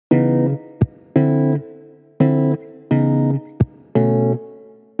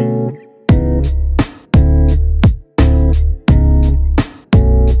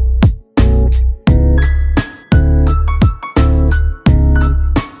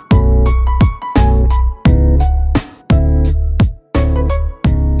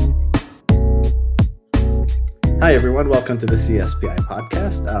Hi, everyone. Welcome to the CSPI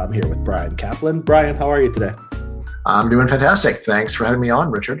podcast. I'm here with Brian Kaplan. Brian, how are you today? I'm doing fantastic. Thanks for having me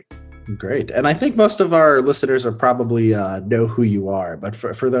on, Richard. Great. And I think most of our listeners are probably know who you are, but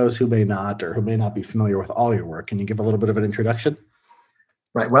for those who may not or who may not be familiar with all your work, can you give a little bit of an introduction?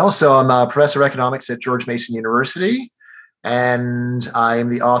 Right. Well, so I'm a professor of economics at George Mason University, and I'm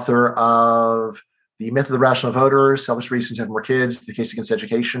the author of The Myth of the Rational Voter, Selfish Reasons to Have More Kids, The Case Against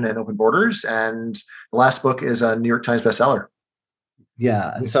Education, and Open Borders. And the last book is a New York Times bestseller.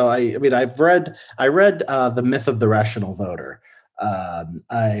 Yeah. And so I read The Myth of the Rational Voter.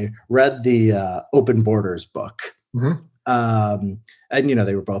 I read the Open Borders book. Mm-hmm. And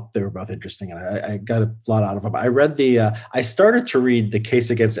they were both interesting, and I got a lot out of them. I read I started to read The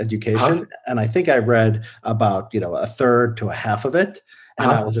Case Against Education, and I think I read about a third to a half of it. And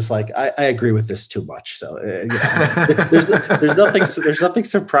I was just like, I agree with this too much. So there's nothing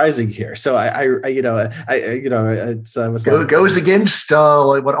surprising here. So it goes against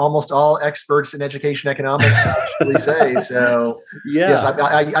what almost all experts in education economics actually say. So yeah, yes,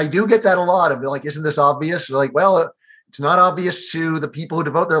 I do get that a lot of like, isn't this obvious? Like, well, it's not obvious to the people who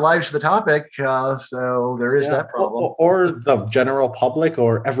devote their lives to the topic. So there is that problem. Or the general public,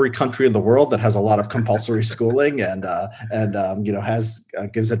 or every country in the world that has a lot of compulsory schooling and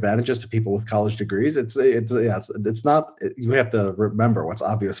gives advantages to people with college degrees. It's not. You have to remember what's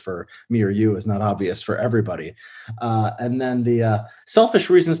obvious for me or you is not obvious for everybody. And then the selfish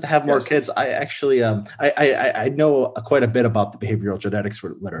reasons to have more kids. I actually I know quite a bit about the behavioral genetics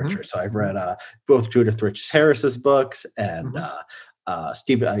literature. Mm-hmm. So I've read both Judith Rich Harris's books and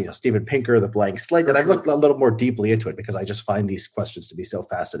Steven Pinker, The Blank Slate, and I've looked a little more deeply into it because I just find these questions to be so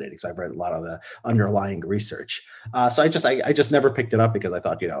fascinating. So I've read a lot of the underlying research. So I just never picked it up because I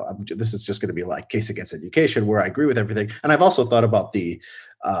thought, this is just going to be like Case Against Education, where I agree with everything. And I've also thought about the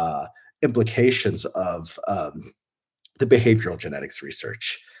implications of the behavioral genetics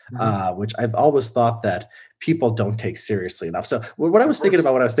research, which I've always thought that people don't take seriously enough. So what I was thinking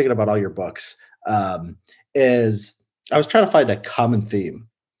about when I was thinking about all your books is I was trying to find a common theme.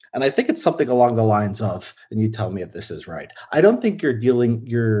 And I think it's something along the lines of, and you tell me if this is right, I don't think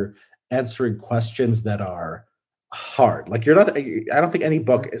you're answering questions that are hard. Like I don't think any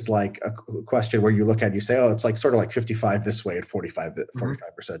book is like a question where you look at and you say, oh, it's like sort of like 55 this way and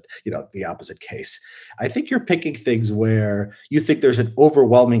 45%, the opposite case. I think you're picking things where you think there's an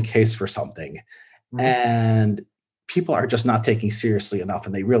overwhelming case for something. And people are just not taking seriously enough,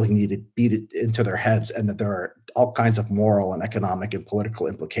 and they really need to beat it into their heads, and that there are all kinds of moral and economic and political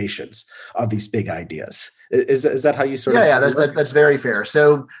implications of these big ideas. Is that how you sort of? Yeah, that's very fair.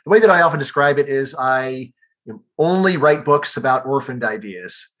 So the way that I often describe it is I only write books about orphaned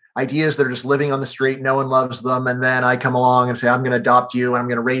ideas that are just living on the street. No one loves them. And then I come along and say, I'm going to adopt you and I'm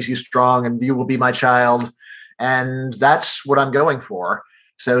going to raise you strong and you will be my child. And that's what I'm going for.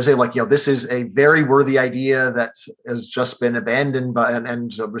 So say this is a very worthy idea that has just been abandoned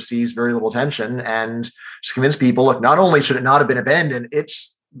and receives very little attention, and just convince people, look, not only should it not have been abandoned,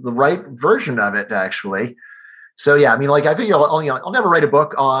 it's the right version of it, actually. So yeah, I figure I'll never write a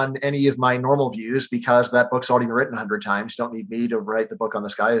book on any of my normal views because that book's already been written 100 times. You don't need me to write the book on The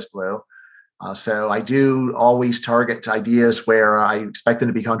Sky is Blue. So I do always target ideas where I expect them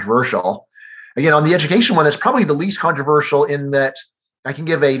to be controversial. Again, on the education one, that's probably the least controversial in that I can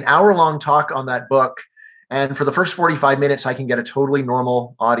give an hour-long talk on that book, and for the first 45 minutes, I can get a totally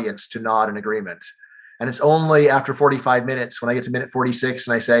normal audience to nod in agreement. And it's only after 45 minutes, when I get to minute 46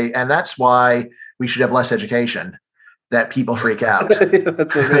 and I say, and that's why we should have less education, that people freak out.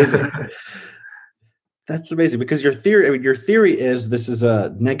 That's amazing. That's amazing, because your theory is this is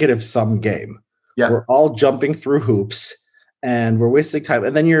a negative sum game. Yeah. We're all jumping through hoops and we're wasting time.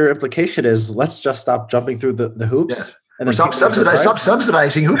 And then your implication is, let's just stop jumping through the hoops. Yeah. And stop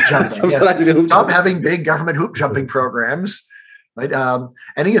subsidizing hoop jumping. Stop having big government hoop jumping programs. Right.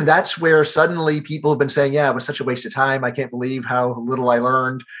 And again, that's where suddenly people have been saying, yeah, it was such a waste of time. I can't believe how little I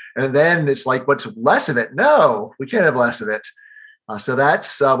learned. And then it's like, what's less of it? No, we can't have less of it. So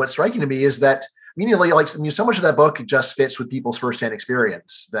that's what's striking to me is that immediately, so much of that book just fits with people's firsthand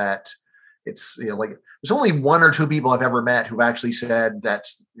experience, that it's there's only one or two people I've ever met who've actually said that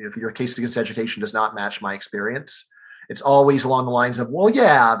your Case Against Education does not match my experience. It's always along the lines of, well,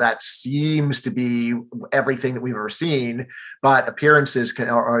 yeah, that seems to be everything that we've ever seen, but appearances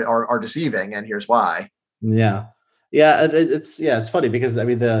are deceiving, and here's why. Yeah, it's funny because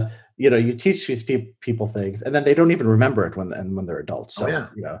you teach these people things, and then they don't even remember it when they're adults. So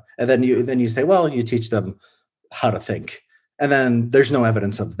and then you say, well, you teach them how to think, and then there's no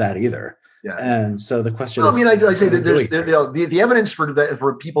evidence of that either. Yeah. And so the question Well, is, I mean, I say that doing the evidence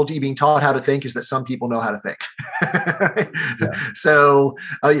for people being taught how to think is that some people know how to think. yeah. So,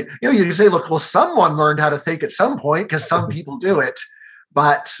 you say, look, well, someone learned how to think at some point because some people do it.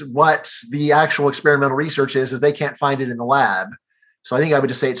 But what the actual experimental research is they can't find it in the lab. So I think I would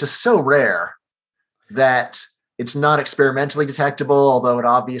just say it's just so rare that it's not experimentally detectable, although it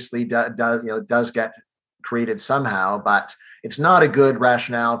obviously does get created somehow. But it's not a good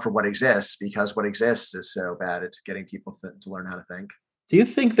rationale for what exists, because what exists is so bad at getting people to learn how to think. Do you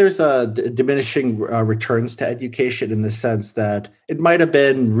think there's a diminishing returns to education in the sense that it might have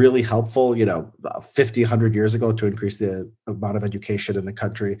been really helpful, 50, 100 years ago to increase the amount of education in the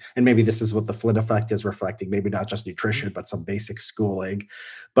country? And maybe this is what the Flynn effect is reflecting, maybe not just nutrition, but some basic schooling.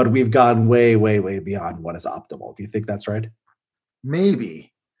 But we've gone way, way, way beyond what is optimal. Do you think that's right?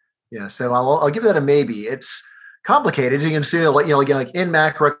 Maybe. Yeah. So I'll give that a maybe. It's complicated. As you can see, again, like in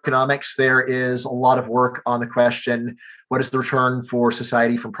macroeconomics, there is a lot of work on the question, what is the return for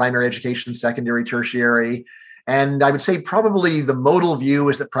society from primary education, secondary, tertiary? And I would say probably the modal view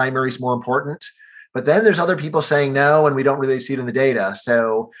is that primary is more important. But then there's other people saying no, and we don't really see it in the data.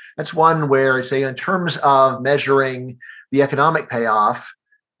 So that's one where I say in terms of measuring the economic payoff,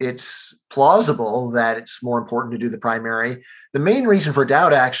 it's plausible that it's more important to do the primary. The main reason for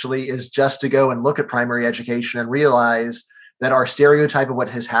doubt actually is just to go and look at primary education and realize that our stereotype of what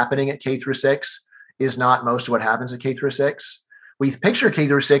is happening at K through 6 is not most of what happens at K through 6. We picture K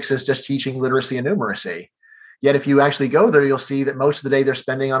through 6 as just teaching literacy and numeracy. Yet if you actually go there, you'll see that most of the day they're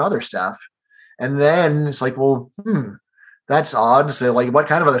spending on other stuff. And then it's like, well, that's odd. So like what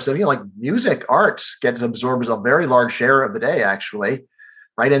kind of other stuff? Like music, art gets absorbed as a very large share of the day, actually.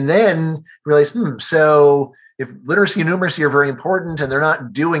 Right. And then realize, so if literacy and numeracy are very important and they're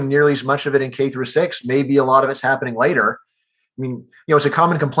not doing nearly as much of it in K through 6, maybe a lot of it's happening later. I mean, it's a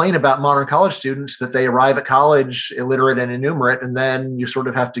common complaint about modern college students that they arrive at college illiterate and innumerate, and then you sort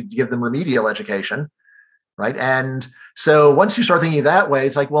of have to give them remedial education. Right. And so once you start thinking that way,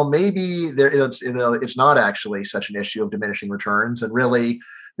 it's like, well, maybe it's not actually such an issue of diminishing returns. And really,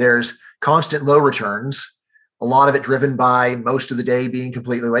 there's constant low returns. A lot of it driven by most of the day being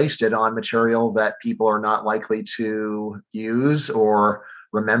completely wasted on material that people are not likely to use or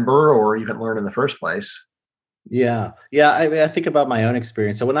remember or even learn in the first place. Yeah. I think about my own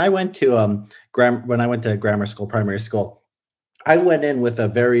experience. So when I went to grammar school, primary school, I went in with a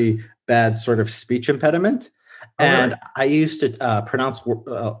very bad sort of speech impediment. And really? I used to pronounce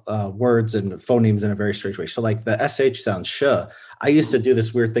words and phonemes in a very strange way. So like the SH sound, sh. I used to do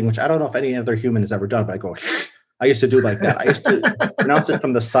this weird thing, which I don't know if any other human has ever done, but I go, I used to do like that. I used to pronounce it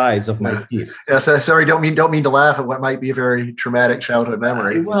from the sides of my teeth. Yeah, so, sorry, don't mean to laugh at what might be a very traumatic childhood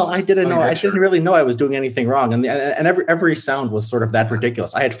memory. Well, I didn't know. I didn't really know I was doing anything wrong, and every sound was sort of that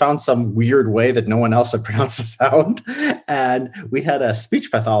ridiculous. I had found some weird way that no one else had pronounced the sound, and we had a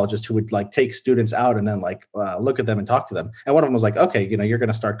speech pathologist who would like take students out and then like look at them and talk to them. And one of them was like, "Okay, you're going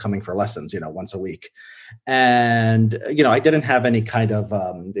to start coming for lessons, once a week." And, I didn't have any kind of,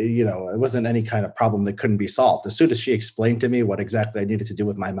 it wasn't any kind of problem that couldn't be solved. As soon as she explained to me what exactly I needed to do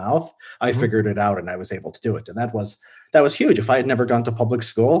with my mouth, I figured it out and I was able to do it. And that was huge. If I had never gone to public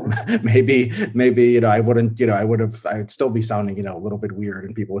school, maybe, I wouldn't, I'd still be sounding, a little bit weird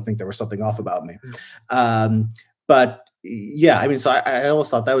and people would think there was something off about me. But yeah, I mean, so I always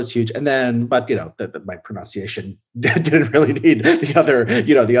thought that was huge. And then, but my pronunciation didn't really need the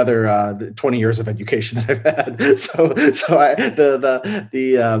other 20 years of education that I've had. So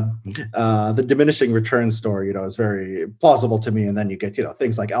the diminishing return story, is very plausible to me. And then you get,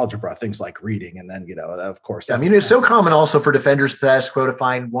 things like algebra, things like reading, and then, of course. I mean, it's so common also for defenders to ask, to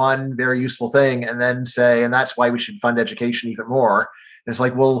find one very useful thing and then say, and that's why we should fund education even more. And it's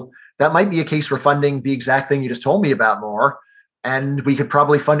like, well, that might be a case for funding the exact thing you just told me about more. And we could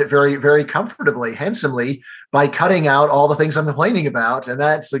probably fund it very, very comfortably, handsomely by cutting out all the things I'm complaining about. And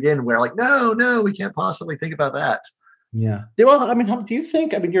that's, again, where like, no, we can't possibly think about that. Yeah. Well, I mean, do you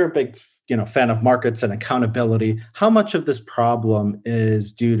think, you're a big, fan of markets and accountability. How much of this problem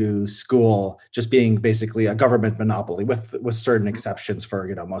is due to school just being basically a government monopoly with certain exceptions for,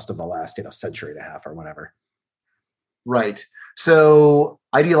 most of the last, century and a half or whatever? Right. So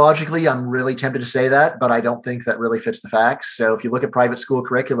ideologically, I'm really tempted to say that, but I don't think that really fits the facts. So if you look at private school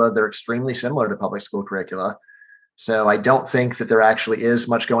curricula, they're extremely similar to public school curricula. So I don't think that there actually is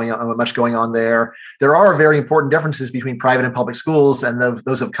much going on there. There are very important differences between private and public schools, and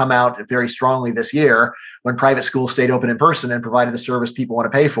those have come out very strongly this year when private schools stayed open in person and provided the service people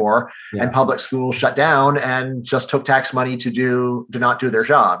want to pay for, and public schools shut down and just took tax money to not do their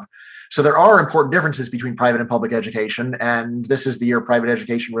job. So there are important differences between private and public education. And this is the year private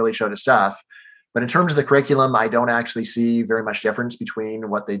education really showed its stuff. But in terms of the curriculum, I don't actually see very much difference between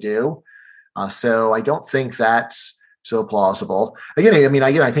what they do. So I don't think that's so plausible. Again,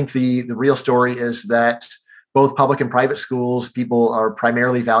 I think the real story is that both public and private schools, people are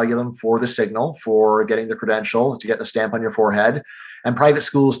primarily value them for the signal, for getting the credential, to get the stamp on your forehead. And private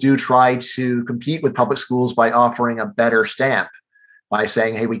schools do try to compete with public schools by offering a better stamp, by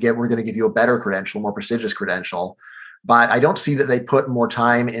saying, hey, we're going to give you a better credential, more prestigious credential. But I don't see that they put more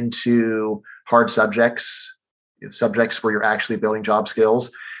time into hard subjects where you're actually building job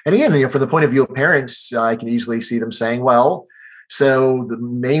skills. And again, from the point of view of parents, I can easily see them saying, well, so the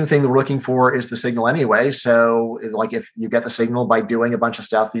main thing that we're looking for is the signal anyway. So like if you get the signal by doing a bunch of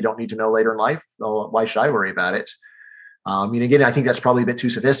stuff that you don't need to know later in life, well, why should I worry about it? Again, I think that's probably a bit too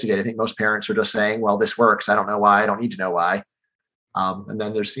sophisticated. I think most parents are just saying, well, this works. I don't know why. I don't need to know why. And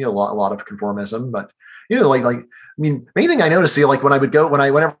then there's a lot of conformism, but main thing I notice,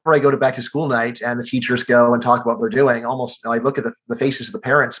 whenever I go to back to school night and the teachers go and talk about what they're doing, almost I look at the faces of the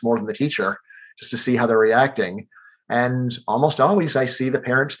parents more than the teacher, just to see how they're reacting. And almost always I see the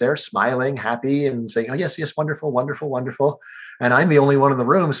parents there smiling, happy, and saying, oh, yes, wonderful, wonderful, wonderful. And I'm the only one in the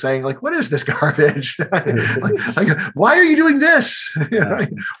room saying, like, what is this garbage? Why are you doing this?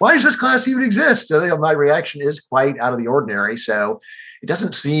 Why does this class even exist? So my reaction is quite out of the ordinary. So it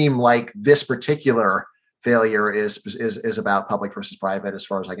doesn't seem like this particular failure is about public versus private, as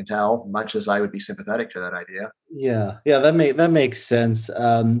far as I can tell, much as I would be sympathetic to that idea. Yeah, that makes sense.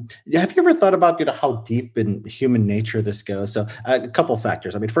 Have you ever thought about how deep in human nature this goes? So a couple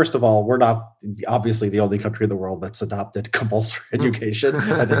factors. I mean, first of all, we're not obviously the only country in the world that's adopted compulsory education.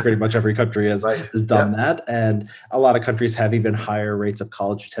 I think pretty much every country has done that, and a lot of countries have even higher rates of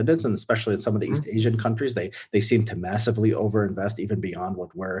college attendance, and especially in some of the East Asian countries, they seem to massively overinvest even beyond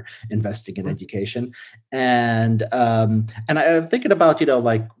what we're investing in education. And I'm thinking about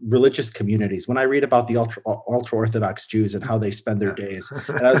like religious communities. When I read about the ultra-Orthodox Jews and how they spend their days,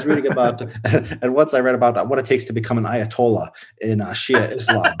 and I was reading about, and once I read about what it takes to become an Ayatollah in Shia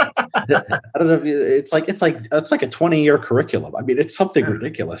Islam. I don't know if it's like a 20-year curriculum. I mean, it's something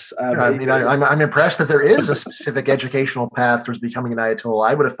ridiculous. I'm impressed that there is a specific educational path towards becoming an Ayatollah.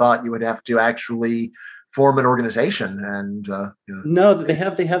 I would have thought you would have to actually form an organization, and no, they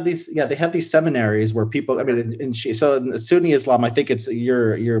have these seminaries where people. I mean, in Sunni Islam, I think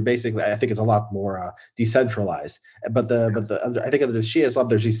you're basically. I think it's a lot more decentralized. But I think under the Shia Islam,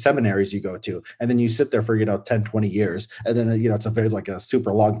 there's these seminaries you go to, and then you sit there for 10, 20 years, and then it's a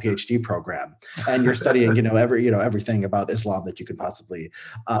super long PhD program, and you're studying everything about Islam that you could possibly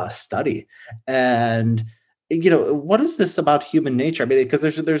study. And what is this about human nature? I mean, because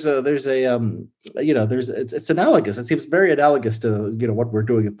it's analogous. It seems very analogous to what we're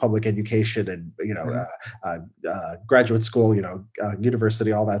doing with public education and graduate school,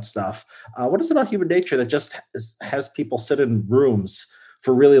 university, all that stuff. What is it about human nature that just has people sit in rooms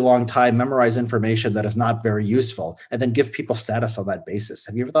for a really long time, memorize information that is not very useful, and then give people status on that basis?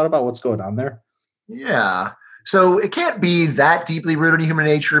 Have you ever thought about what's going on there? Yeah. So it can't be that deeply rooted in human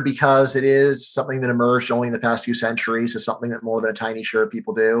nature, because it is something that emerged only in the past few centuries. It's something that more than a tiny share of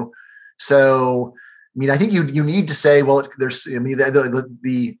people do. So, I think you need to say, well, there's,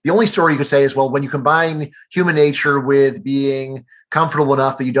 the only story you could say is, well, when you combine human nature with being comfortable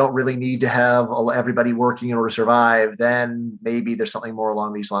enough that you don't really need to have everybody working in order to survive, then maybe there's something more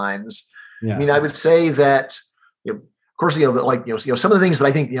along these lines. Yeah. I would say that, of course, some of the things that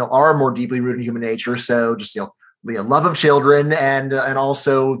I think, are more deeply rooted in human nature. So just, the love of children and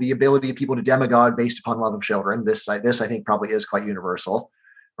also the ability of people to demagogue based upon love of children. This I think probably is quite universal,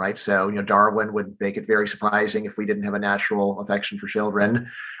 right? So, Darwin would make it very surprising if we didn't have a natural affection for children.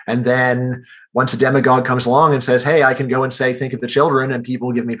 And then once a demagogue comes along and says, hey, I can go and say, think of the children and people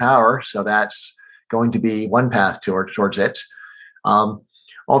will give me power. So that's going to be one path towards it.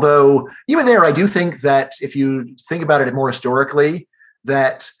 Although even there, I do think that if you think about it more historically,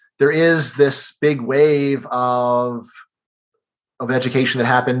 that there is this big wave of education that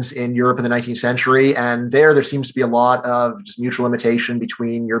happens in Europe in the 19th century. And there seems to be a lot of just mutual imitation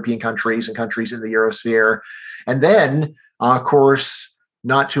between European countries and countries in the Eurosphere. And then, of course,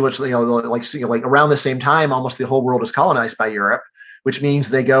 not too much, like around the same time, almost the whole world is colonized by Europe, which means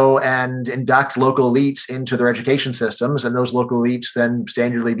they go and induct local elites into their education systems. And those local elites then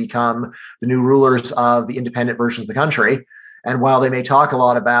standardly become the new rulers of the independent versions of the country. And while they may talk a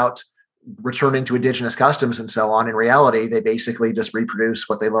lot about returning to indigenous customs and so on, in reality, they basically just reproduce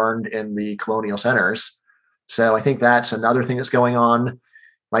what they learned in the colonial centers. So I think that's another thing that's going on.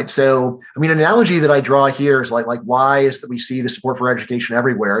 right? So, I mean, an analogy that I draw here is like why is that we see the support for education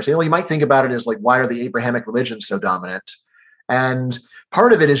everywhere? So, you might think about it as like, why are the Abrahamic religions so dominant? And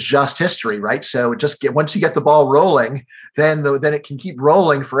part of it is just history, right? So once you get the ball rolling, then it can keep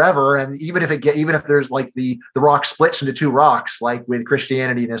rolling forever. And even if there's like the rock splits into two rocks, like with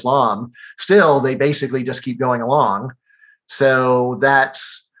Christianity and Islam, still they basically just keep going along. So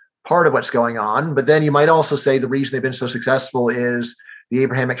that's part of what's going on. But then you might also say the reason they've been so successful is the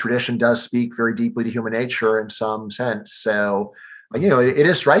Abrahamic tradition does speak very deeply to human nature in some sense. So, it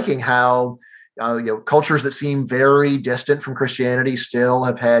is striking how cultures that seem very distant from Christianity still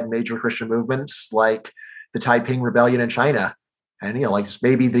have had major Christian movements, like the Taiping Rebellion in China, and like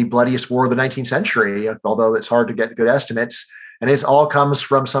maybe the bloodiest war of the 19th century, although it's hard to get good estimates. And it all comes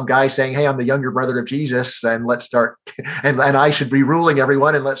from some guy saying, "Hey, I'm the younger brother of Jesus, and let's start, and I should be ruling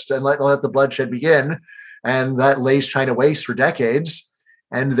everyone, and let the bloodshed begin." And that lays China waste for decades.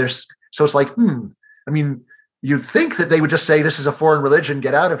 And so it's like, I mean, you'd think that they would just say, this is a foreign religion,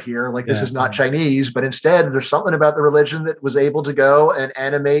 get out of here. Like, this is not Chinese. But instead, there's something about the religion that was able to go and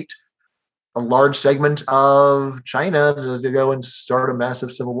animate a large segment of China to go and start a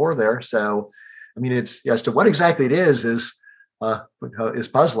massive civil war there. So, I mean, it's as to what exactly it is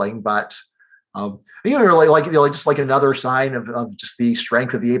puzzling. But, just like another sign of just the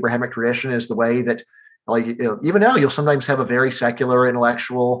strength of the Abrahamic tradition is the way that, even now, you'll sometimes have a very secular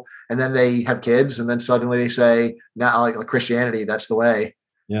intellectual, and then they have kids, and then suddenly they say, "Now, like Christianity, that's the way."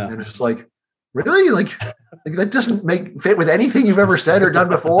 Yeah, and it's like, really, like that doesn't fit with anything you've ever said or done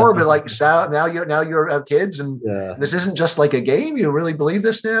before. But like, so now you have kids, and this isn't just like a game. You really believe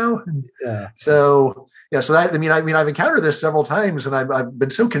this now? Yeah. So that I've encountered this several times, and I've been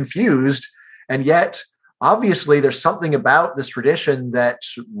so confused, and yet, obviously, there's something about this tradition that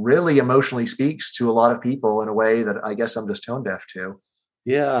really emotionally speaks to a lot of people in a way that I guess I'm just tone deaf to.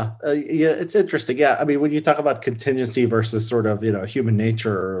 Yeah, it's interesting. Yeah, I mean, when you talk about contingency versus sort of, human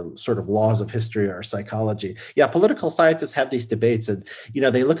nature or sort of laws of history or psychology, yeah, political scientists have these debates, and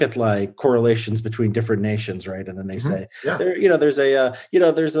they look at like correlations between different nations, right? And then they say,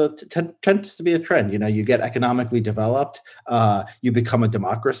 there's tends to be a trend. You get economically developed, you become a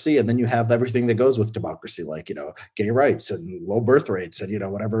democracy, and then you have everything that goes with democracy, like gay rights and low birth rates,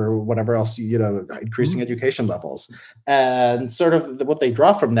 and whatever else, increasing education levels, and sort of what they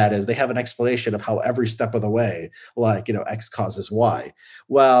draw from that is they have an explanation of how every step of the way, like, X causes Y.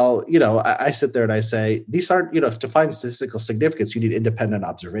 Well, I sit there and I say, these aren't, to find statistical significance, you need independent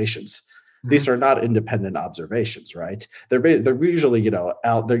observations. These are not independent observations, right? They're usually,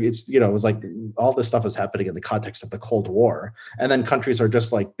 out there. It's, it was like all this stuff is happening in the context of the Cold War. And then countries are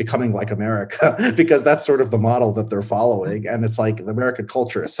just like becoming like America because that's sort of the model that they're following. And it's like the American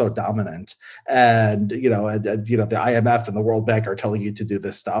culture is so dominant. And, the IMF and the World Bank are telling you to do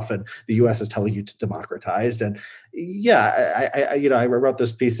this stuff. And the US is telling you to democratize. And yeah, I wrote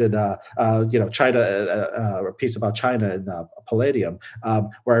this piece in, China, a piece about China in Palladium,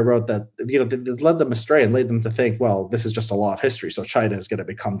 where I wrote that, they led them astray and led them to think, well, this is just a law of history, so China is going to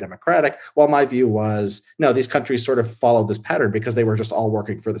become democratic. Well, my view was, no, these countries sort of followed this pattern because they were just all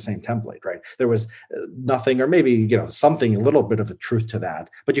working for the same template, right? There was nothing, or maybe, something, a little bit of a truth to that,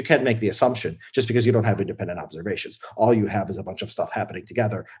 but you can't make the assumption just because you don't have independent observations. All you have is a bunch of stuff happening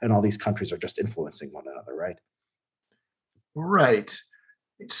together, and all these countries are just influencing one another, right? Right.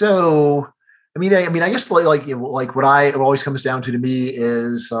 So, I guess like what it always comes down to me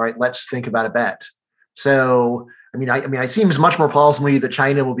is, all right, let's think about a bet. So, it seems much more plausible that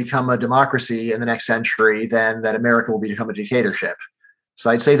China will become a democracy in the next century than that America will become a dictatorship. So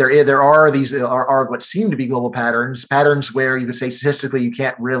I'd say there are these are what seem to be global patterns where you could say statistically you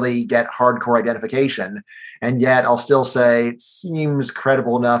can't really get hardcore identification, and yet I'll still say it seems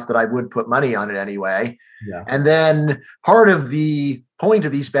credible enough that I would put money on it anyway. Yeah. And then part of the point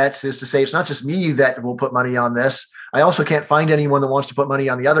of these bets is to say it's not just me that will put money on this. I also can't find anyone that wants to put money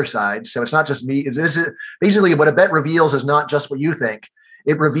on the other side. So it's not just me. This is basically what a bet reveals is not just what you think.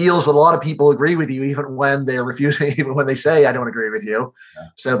 It reveals that a lot of people agree with you, even when they're refusing, even when they say, I don't agree with you. Yeah.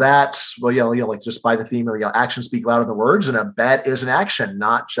 So that's, like just by the theme of, actions speak louder than words, and a bet is an action,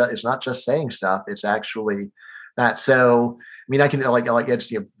 it's not just saying stuff. It's actually that. So, I can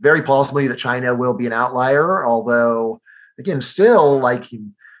it's very plausible that China will be an outlier, although again, still like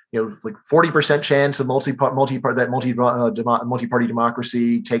 40% chance of multi-party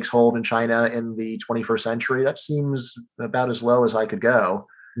democracy takes hold in China in the 21st century. That seems about as low as I could go.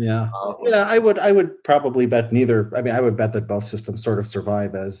 Yeah. I would probably bet neither. I would bet that both systems sort of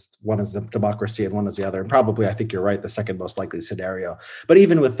survive, as one is a democracy and one is the other. And probably, I think you're right, the second most likely scenario. But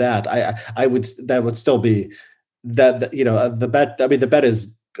even with that, that would still be that, the bet. The bet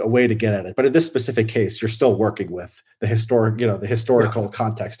is a way to get at it. But in this specific case, you're still working with the historical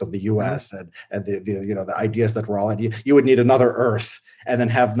context of the U.S. and the the ideas that we're all in. You would need another Earth, and then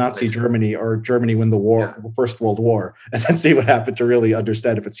have Nazi Germany or Germany win the war, First World War, and then see what happened to really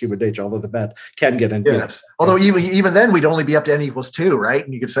understand if it's human nature. Although the bet can get into yes. Although even then we'd only be up to n=2, right?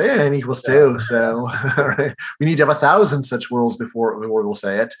 And you could say n=2. So right? We need to have 1,000 such worlds before we'll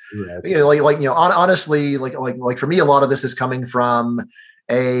say it. Honestly, like for me, a lot of this is coming from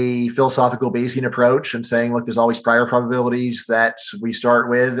a philosophical Bayesian approach and saying, look, there's always prior probabilities that we start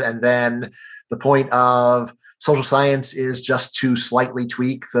with, and then the point of social science is just to slightly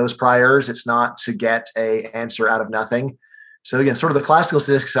tweak those priors. It's not to get a answer out of nothing. So again, sort of the classical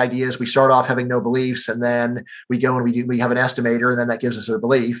statistics idea is we start off having no beliefs, and then we go and we have an estimator, and then that gives us a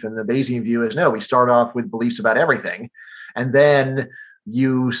belief. And the Bayesian view is no, we start off with beliefs about everything, and then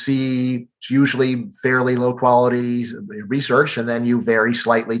you see usually fairly low quality research, and then you very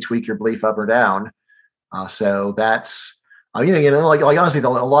slightly tweak your belief up or down. So that's. Honestly, a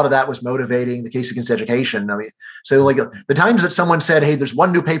lot of that was motivating the case against education. I mean, so like the times that someone said, "Hey, there's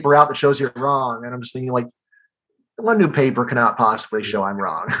one new paper out that shows you're wrong," and I'm just thinking, like, one new paper cannot possibly show I'm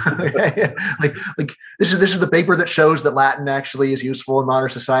wrong. like this is the paper that shows that Latin actually is useful in modern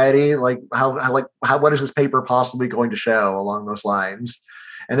society. Like what is this paper possibly going to show along those lines?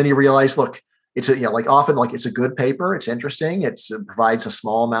 And then you realize, look. It's often it's a good paper. It's interesting. It provides a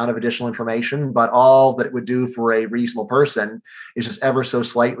small amount of additional information, but all that it would do for a reasonable person is just ever so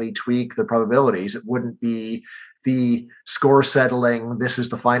slightly tweak the probabilities. It wouldn't be the score settling, this is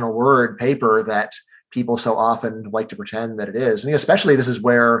the final word paper that people so often like to pretend that it is. And especially this is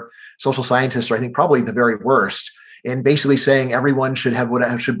where social scientists are, I think, probably the very worst in basically saying everyone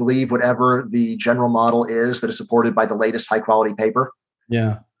should believe whatever the general model is that is supported by the latest high quality paper.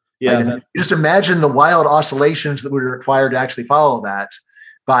 Yeah. Yeah, you just imagine the wild oscillations that would be required to actually follow that.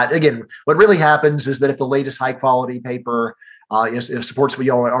 But again, what really happens is that if the latest high quality paper supports what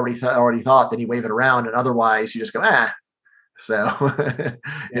you already thought, then you wave it around, and otherwise you just go So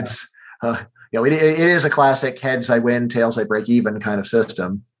it's it is a classic heads I win, tails I break even kind of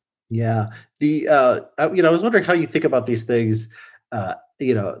system. Yeah, I was wondering how you think about these things.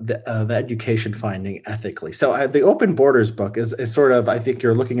 The education finding ethically. So the Open Borders book is sort of, I think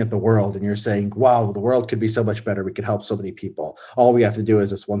you're looking at the world and you're saying, wow, the world could be so much better. We could help so many people. All we have to do is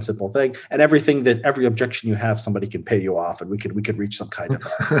this one simple thing, and every objection you have, somebody can pay you off, and we could reach some kind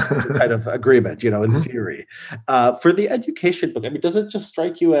of agreement, in theory. For the education book, I mean, does it just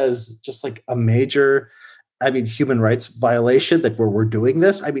strike you as just like a major, human rights violation that we're doing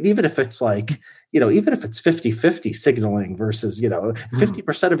this? I mean, even if it's like, even if it's 50-50 signaling versus,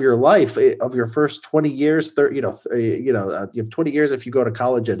 50% of your life, of your first 20 years, you have 20 years if you go to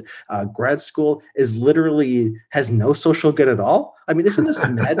college and grad school has no social good at all. I mean, isn't this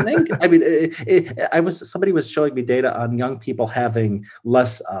maddening? I mean, somebody was showing me data on young people having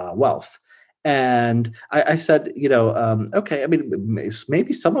less wealth. And I said, okay, I mean,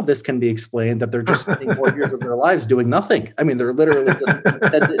 maybe some of this can be explained that they're just spending more years of their lives doing nothing. I mean, they're literally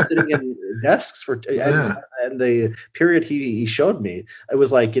just sitting in desks and the period he showed me, it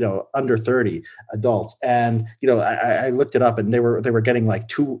was like, under 30 adults. And, I looked it up, and they were getting like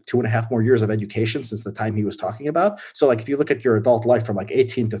 2.5 more years of education since the time he was talking about. So like, if you look at your adult life from like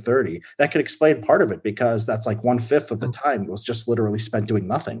 18 to 30, that could explain part of it, because that's like 1/5 of the time was just literally spent doing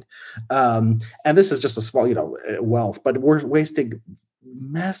nothing. And this is just a small, wealth, but we're wasting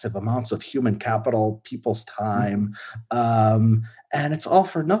massive amounts of human capital, people's time, and it's all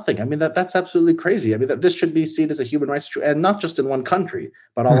for nothing. I mean, that's absolutely crazy. I mean, that this should be seen as a human rights issue, and not just in one country,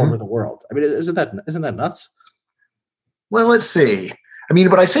 but all over the world. I mean, isn't that nuts? Well, let's see. I mean,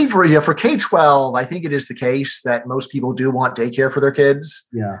 but I say for K-12, I think it is the case that most people do want daycare for their kids.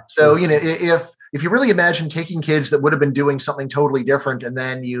 Yeah. So, if you really imagine taking kids that would have been doing something totally different, and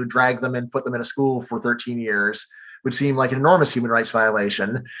then you drag them and put them in a school for 13 years, would seem like an enormous human rights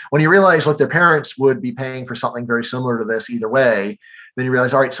violation. When you realize, look, their parents would be paying for something very similar to this either way, then you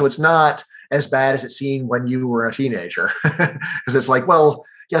realize, all right, so it's not as bad as it seemed when you were a teenager. Because it's like, well,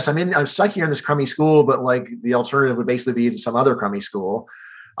 yes, I'm stuck here in this crummy school, but like the alternative would basically be to some other crummy school.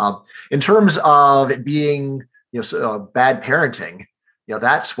 In terms of it being, bad parenting,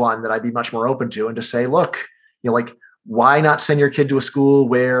 that's one that I'd be much more open to, and to say, look, why not send your kid to a school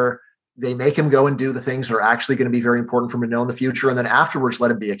where they make him go and do the things that are actually going to be very important for him to know in the future, and then afterwards let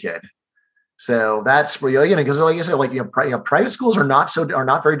him be a kid. So that's where because like I said, private schools are not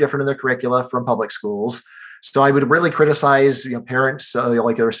very different in their curricula from public schools. So I would really criticize parents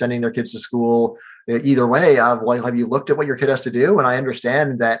they're sending their kids to school either way of have you looked at what your kid has to do? And I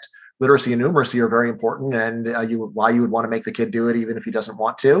understand that literacy and numeracy are very important, and why you would want to make the kid do it even if he doesn't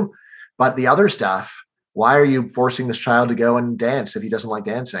want to. But the other stuff, why are you forcing this child to go and dance if he doesn't like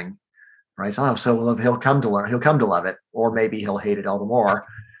dancing? Right? Oh, so he'll come to learn. He'll come to love it, or maybe he'll hate it all the more.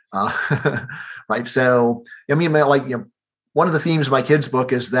 Right? So, I mean, like, one of the themes of my kids'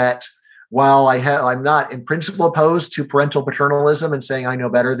 book is that while I'm not in principle opposed to parental paternalism and saying I know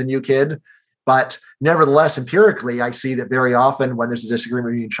better than you, kid, but nevertheless, empirically, I see that very often when there's a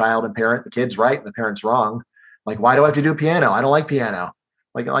disagreement between child and parent, the kid's right and the parent's wrong. Like, why do I have to do piano? I don't like piano.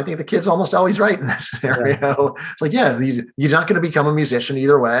 Like, I think the kid's almost always right in that scenario. Yeah. It's like, yeah, he's not going to become a musician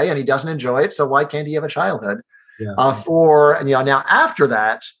either way, and he doesn't enjoy it. So why can't he have a childhood? Yeah. Now after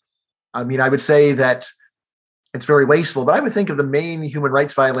that, I mean, I would say that it's very wasteful, but I would think of the main human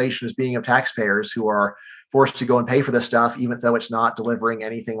rights violation as being of taxpayers who are forced to go and pay for this stuff, even though it's not delivering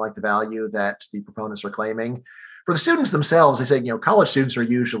anything like the value that the proponents are claiming. For the students themselves, they say, college students are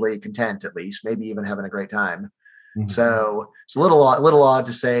usually content, at least, maybe even having a great time. Mm-hmm. So it's a little odd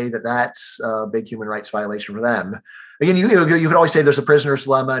to say that that's a big human rights violation for them. Again, you could always say there's a prisoner's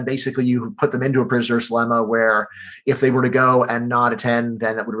dilemma, and basically you put them into a prisoner's dilemma where if they were to go and not attend,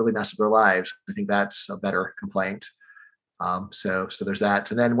 then that would really mess up their lives. I think that's a better complaint. So there's that.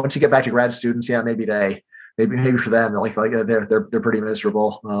 And then once you get back to grad students, yeah, maybe for them, they're pretty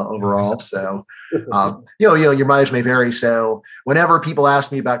miserable overall. So, your mileage may vary. So whenever people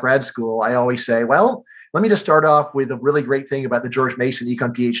ask me about grad school, I always say, well, let me just start off with a really great thing about the George Mason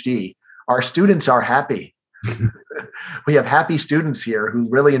Econ PhD. Our students are happy. We have happy students here who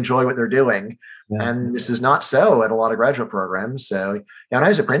really enjoy what they're doing. Yeah. And this is not so at a lot of graduate programs. So when I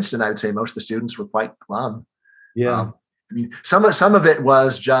was at Princeton, I would say most of the students were quite glum. Yeah. I mean, some of it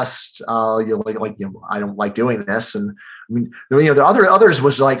was just I don't like doing this, and I mean, the others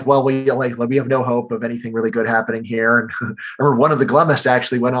was like, well, we have no hope of anything really good happening here. And I remember one of the glummiest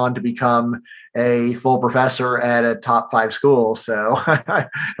actually went on to become a full professor at a top 5 school. So in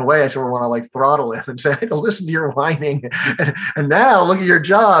a way, I sort of want to throttle him and say, listen to your whining, and now look at your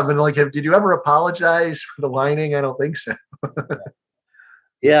job. And did you ever apologize for the whining? I don't think so.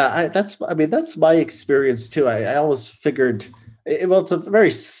 Yeah, that's my experience too. I always figured, it's a very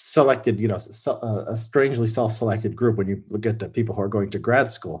selected, a strangely self-selected group when you look at the people who are going to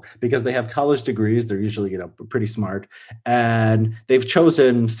grad school, because they have college degrees. They're usually, pretty smart, and they've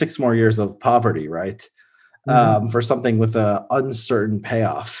chosen 6 more years of poverty, right? Mm-hmm. For something with an uncertain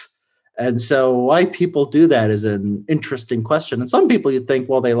payoff. And so why people do that is an interesting question. And some people, you think,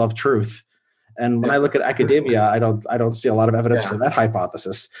 well, they love truth. And when I look at academia, I don't see a lot of evidence for that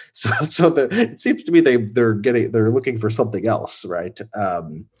hypothesis. So it seems to me they're looking for something else, right?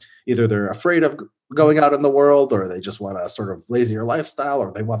 Either they're afraid of going out in the world, or they just want a sort of lazier lifestyle,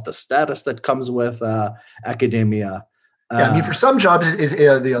 or they want the status that comes with academia. I mean, for some jobs,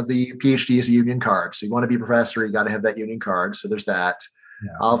 the PhD is a union card. So you want to be a professor, you got to have that union card. So there's that.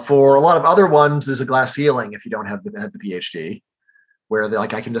 Yeah. For a lot of other ones, there's a glass ceiling if you don't have the PhD. Where they're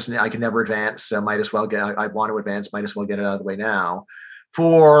like, I can never advance, so might as well I want to advance, might as well get it out of the way now.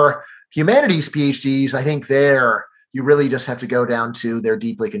 For humanities PhDs, I think you really just have to go down to they're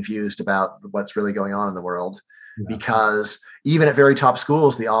deeply confused about what's really going on in the world. Yeah. Because even at very top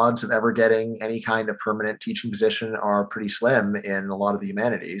schools, the odds of ever getting any kind of permanent teaching position are pretty slim in a lot of the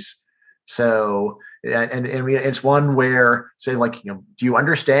humanities. So, and it's one where, say, do you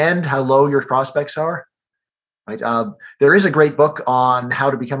understand how low your prospects are? Right. There is a great book on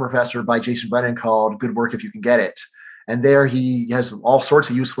how to become a professor by Jason Brennan called Good Work If You Can Get It. And there he has all sorts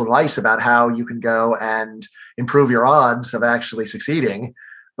of useful advice about how you can go and improve your odds of actually succeeding.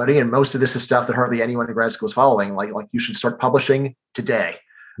 But again, most of this is stuff that hardly anyone in grad school is following. Like you should start publishing today,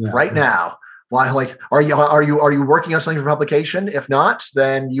 right now. Why? Are you working on something for publication? If not,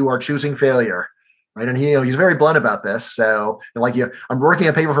 then you are choosing failure. Right. And he's very blunt about this. So I'm working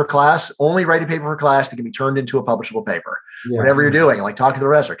a paper for class, only write a paper for class that can be turned into a publishable paper. Yeah. Whatever you're doing, talk to the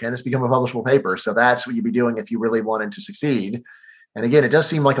professor, can this become a publishable paper? So that's what you'd be doing if you really wanted to succeed. And again, it does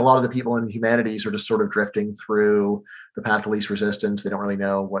seem like a lot of the people in the humanities are just sort of drifting through the path of least resistance. They don't really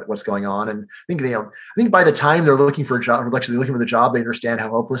know what's going on. And I think by the time they're looking for a job, or actually looking for the job, they understand how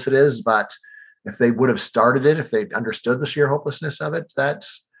hopeless it is. But if they would have started it, if they understood the sheer hopelessness of it,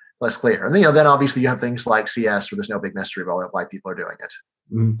 that's less clear. And then obviously you have things like CS where there's no big mystery about why people are doing it.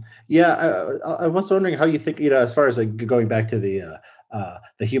 Mm-hmm. Yeah, I was wondering how you think, as far as going back to the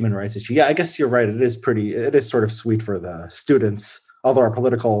human rights issue. Yeah, I guess you're right. It is sort of sweet for the students although our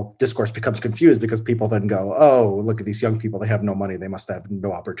political discourse becomes confused because people then go, oh, look at these young people, they have no money, they must have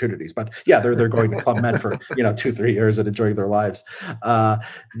no opportunities. But yeah, they're going to Club Med for 2-3 years and enjoying their lives. Party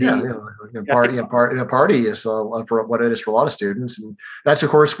is for what it is for a lot of students, and that's of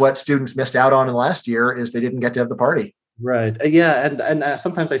course what students missed out on in last year is they didn't get to have the party. Right. Yeah. And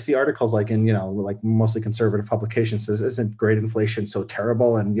sometimes I see articles like in, like mostly conservative publications says, isn't grade inflation so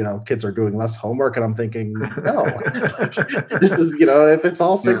terrible? And, kids are doing less homework. And I'm thinking, no, this is, if it's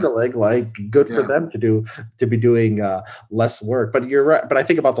all signaling, like good for them to be doing less work. But you're right. But I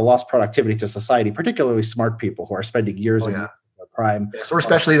think about the lost productivity to society, particularly smart people who are spending years in prime. Yes, or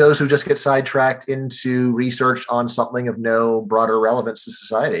especially those who just get sidetracked into research on something of no broader relevance to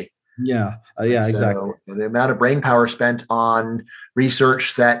society. Yeah, so, exactly. The amount of brain power spent on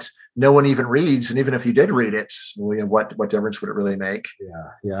research that no one even reads, and even if you did read it, what difference would it really make?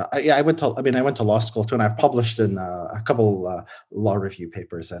 I went to law school too, and I've published in a couple law review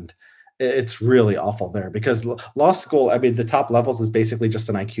papers, and it's really awful there because law school, the top levels is basically just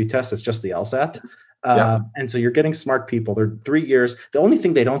an IQ test. It's just the LSAT. And so you're getting smart people. They're 3 years. The only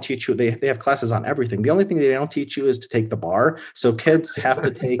thing they don't teach you, they have classes on everything. The only thing they don't teach you is to take the bar. So kids have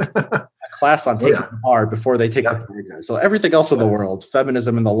to take a class on taking the bar before they take the bar exam. So everything else in the world,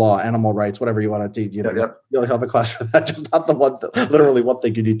 feminism in the law, animal rights, whatever you want to teach, you'll have a class for that. Just not the one, literally one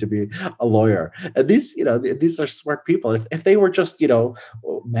thing you need to be a lawyer. And these are smart people. If they were just,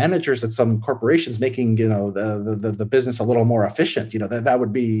 managers at some corporations making, the business a little more efficient, that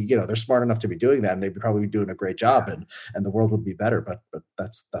would be, they're smart enough to be doing that, and they'd probably be doing a great job, and the world would be better. But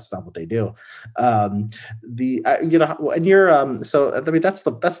that's not what they do. And you're so that's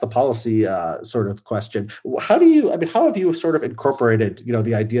the policy sort of question. How have you sort of incorporated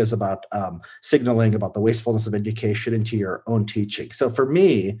the ideas about signaling, about the wastefulness of education into your own teaching? So for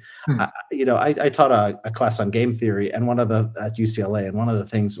me, I taught a class on game theory, and at UCLA, and one of the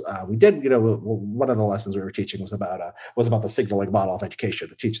things we did, one of the lessons we were teaching was about the signaling model of education,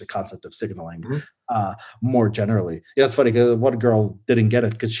 to teach the concept of signaling. More generally. It's funny because one girl didn't get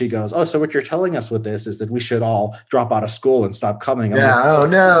it because she goes, oh, so what you're telling us with this is that we should all drop out of school and stop coming. No.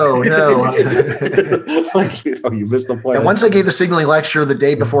 Like, you missed the point. And once I gave the signaling lecture the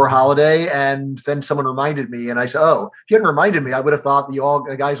day before holiday, and then someone reminded me, and I said, oh, if you hadn't reminded me, I would have thought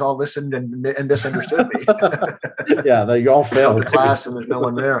the guys all listened and misunderstood me. You all failed. The class and there's no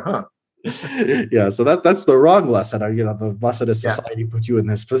one there, huh? So that's the wrong lesson. The lesson is society put you in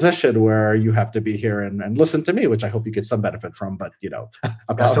this position where you have to be here and listen to me, which I hope you get some benefit from. But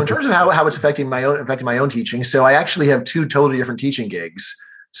so in terms of how it's affecting my own teaching, so I actually have two totally different teaching gigs.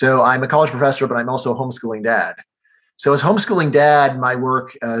 So I'm a college professor, but I'm also a homeschooling dad. So as homeschooling dad, my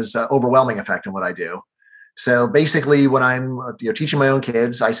work has overwhelming effect on what I do. So basically, when I'm teaching my own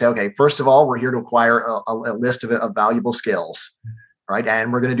kids, I say, okay, first of all, we're here to acquire a list of valuable skills. Right.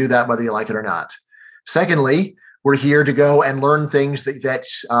 And we're going to do that whether you like it or not. Secondly, we're here to go and learn things that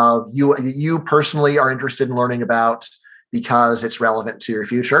you personally are interested in learning about because it's relevant to your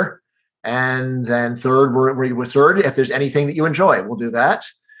future. And then third, if there's anything that you enjoy, we'll do that.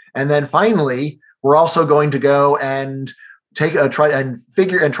 And then finally, we're also going to go and try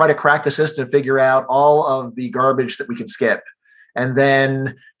to crack the system, figure out all of the garbage that we can skip, and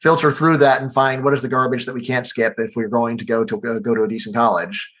then filter through that and find what is the garbage that we can't skip if we're going to go to a decent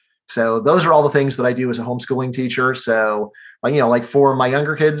college. So those are all the things that I do as a homeschooling teacher. So, like for my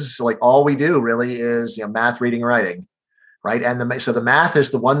younger kids, like all we do really is math, reading, writing, right? And so the math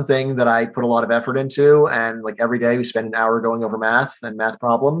is the one thing that I put a lot of effort into, and like every day we spend an hour going over math and math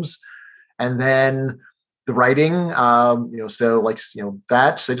problems, and then the writing,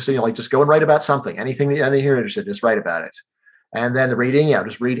 that. So just go and write about something, anything that you're interested in, just write about it. And then the reading,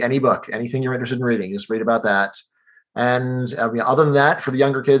 just read any book, anything you're interested in reading, just read about that. And other than that, for the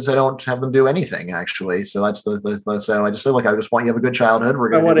younger kids, I don't have them do anything actually. So that's so I just feel like I just want you to have a good childhood.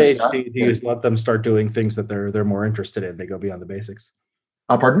 We're going. At what age do you let them start doing things that they're more interested in? They go beyond the basics.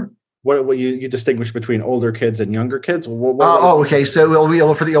 Pardon? What you distinguish between older kids and younger kids? Okay.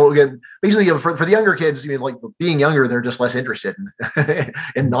 So for the younger kids, like being younger, they're just less interested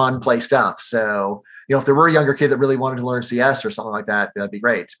in non-play stuff. So if there were a younger kid that really wanted to learn CS or something like that, that'd be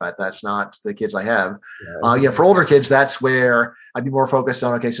great. But that's not the kids I have. For older kids, that's where I'd be more focused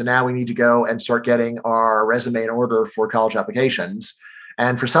on. Okay, so now we need to go and start getting our resume in order for college applications.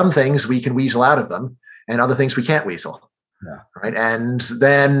 And for some things, we can weasel out of them, and other things we can't weasel. Yeah. Right. And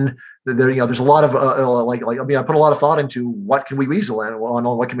then there's a lot of I put a lot of thought into what can we weasel in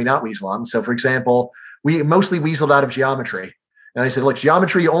on, what can we not weasel on. So, for example, we mostly weaseled out of geometry. And I said, look,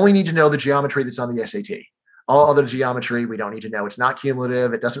 geometry, you only need to know the geometry that's on the SAT. All other geometry, we don't need to know. It's not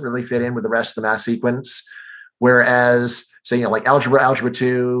cumulative. It doesn't really fit in with the rest of the math sequence. Whereas say, like algebra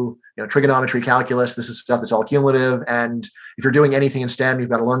 2, trigonometry, calculus. This is stuff that's all cumulative. And if you're doing anything in STEM, you've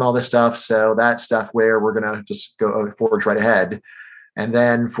got to learn all this stuff. So that's stuff where we're going to just go forge right ahead. And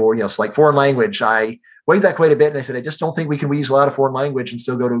then for, like foreign language, I weighed that quite a bit. And I said, I just don't think we can weasel out a foreign language and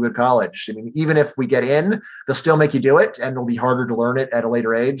still go to a good college. I mean, even if we get in, they'll still make you do it, and it'll be harder to learn it at a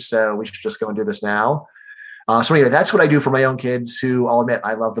later age. So we should just go and do this now. So anyway, that's what I do for my own kids, who I'll admit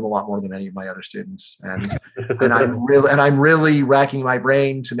I love them a lot more than any of my other students. And I'm really racking my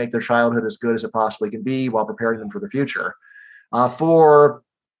brain to make their childhood as good as it possibly can be while preparing them for the future. For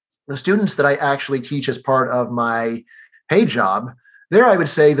the students that I actually teach as part of my paid job, there I would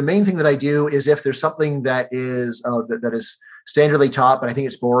say the main thing that I do is if there's something that is that is standardly taught, but I think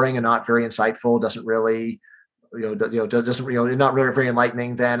it's boring and not very insightful, doesn't really, not really very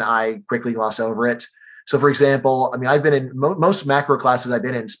enlightening, then I quickly gloss over it. So, for example, I mean, I've been in most macro classes I've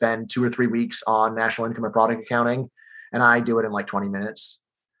been in spend 2 or 3 weeks on national income and product accounting, and I do it in like 20 minutes.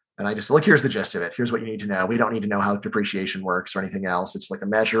 And I just look, here's the gist of it. Here's what you need to know. We don't need to know how depreciation works or anything else. It's like a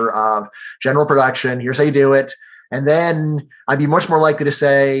measure of general production. Here's how you do it. And then I'd be much more likely to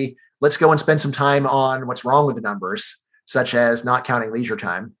say, let's go and spend some time on what's wrong with the numbers, such as not counting leisure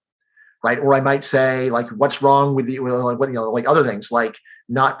time. Right. Or I might say, like, what's wrong with like other things, like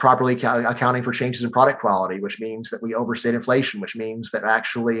not properly accounting for changes in product quality, which means that we overstate inflation, which means that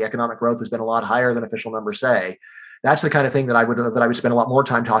actually economic growth has been a lot higher than official numbers say. That's the kind of thing that I would spend a lot more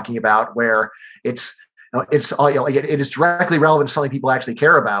time talking about, where it is directly relevant to something people actually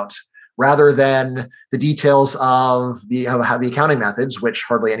care about, rather than the details of how the accounting methods, which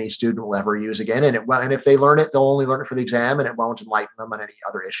hardly any student will ever use again. And if they learn it, they'll only learn it for the exam, and it won't enlighten them on any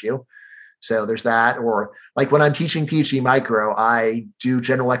other issue. So there's that. Or like when I'm teaching PhD micro, I do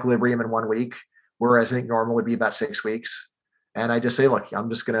general equilibrium in 1 week, whereas I think normal would be about 6 weeks. And I just say, look, I'm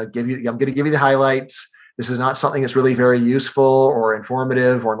going to give you the highlights. This is not something that's really very useful or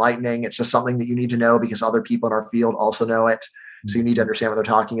informative or enlightening. It's just something that you need to know because other people in our field also know it. So you need to understand what they're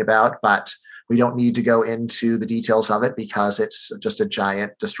talking about, but we don't need to go into the details of it because it's just a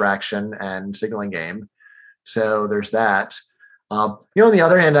giant distraction and signaling game. So there's that. On the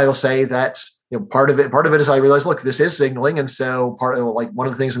other hand, I will say that part of it is I realize, look, this is signaling, and so one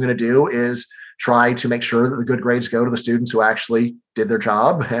of the things I'm going to do is try to make sure that the good grades go to the students who actually did their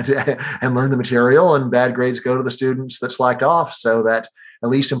job and learned the material, and bad grades go to the students that slacked off, so that at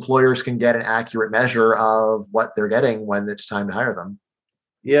least employers can get an accurate measure of what they're getting when it's time to hire them.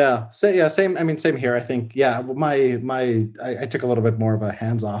 Yeah. So same. I mean, same here. I think, I took a little bit more of a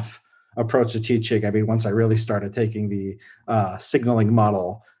hands-off approach to teaching. I mean, once I really started taking the signaling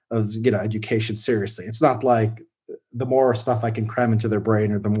model of education seriously, it's not like the more stuff I can cram into their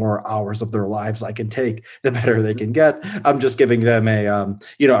brain or the more hours of their lives I can take, the better they can get. I'm just giving them a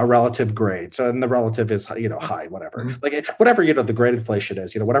relative grade. So, and the relative is, high, whatever, like whatever, the grade inflation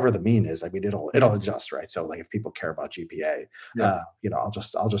is, whatever the mean is, I mean, it'll adjust, right? So like if people care about GPA, I'll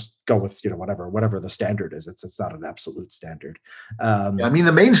just go with, whatever the standard is. It's not an absolute standard. I mean,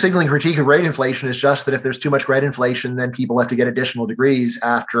 the main signaling critique of grade inflation is just that if there's too much grade inflation, then people have to get additional degrees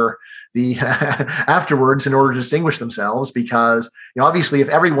afterwards in order to distinguish themselves, because obviously if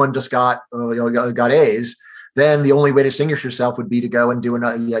everyone just got A's, then the only way to distinguish yourself would be to go and do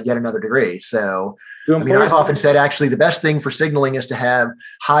yet another degree. So I mean, I've often said actually the best thing for signaling is to have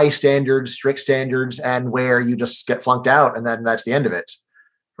high standards, strict standards, and where you just get flunked out and then that's the end of it.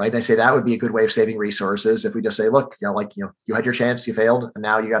 Right. And I say that would be a good way of saving resources if we just say, look, you had your chance, you failed, and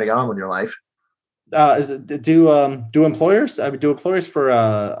now you got to go on with your life. Do employers? I mean, do employers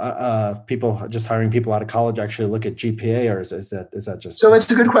for people just hiring people out of college actually look at GPA, or is that just? So that's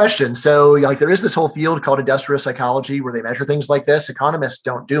a good question. So there is this whole field called industrial psychology where they measure things like this. Economists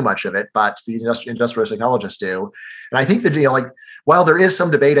don't do much of it, but the industrial psychologists do. And I think that while there is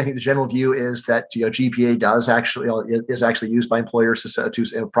some debate, I think the general view is that GPA is actually used by employers to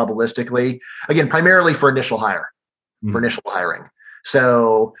probabilistically, again, primarily for initial hire, for initial hiring.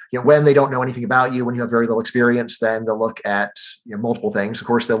 So, when they don't know anything about you, when you have very little experience, then they'll look at multiple things. Of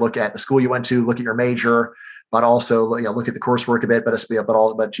course, they'll look at the school you went to, look at your major, but also look at the coursework a bit, but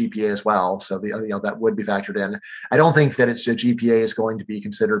GPA as well. So that would be factored in. I don't think that it's a GPA is going to be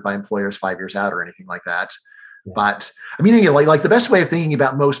considered by employers 5 years out or anything like that. Yeah. But I mean, like the best way of thinking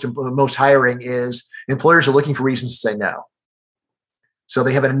about most hiring is employers are looking for reasons to say no. So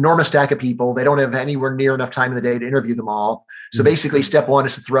they have an enormous stack of people. They don't have anywhere near enough time in the day to interview them all. So basically step one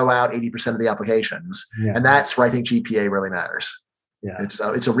is to throw out 80% of the applications. Yeah. And that's where I think GPA really matters. Yeah. It's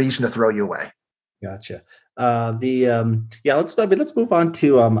a reason to throw you away. Gotcha. Let's move on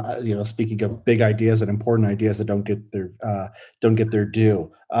to speaking of big ideas and important ideas that don't get their due.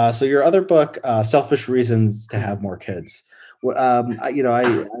 So your other book, Selfish Reasons to Have More Kids. Well,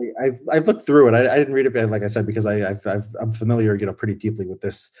 I've looked through it. I didn't read it, like I said, because I'm familiar, pretty deeply with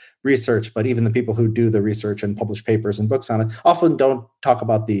this research. But even the people who do the research and publish papers and books on it often don't talk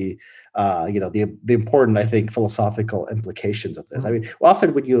about the important, I think, philosophical implications of this. I mean,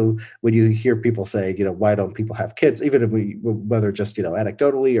 often when you hear people say, why don't people have kids, even if whether just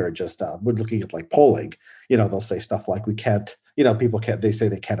anecdotally or just we're looking at like polling, they'll say stuff like we can't, people can't. They say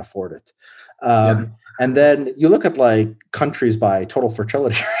they can't afford it. Yeah. And then you look at like countries by total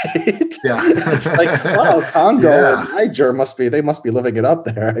fertility rate. Yeah. It's like, wow, Congo Yeah. and Niger must be living it up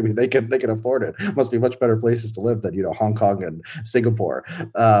there. I mean, they can afford it. Must be much better places to live than Hong Kong and Singapore.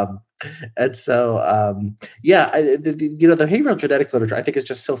 And so, yeah, the behavioral genetics literature I think is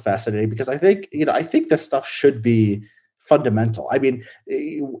just so fascinating because I think this stuff should be fundamental. I mean,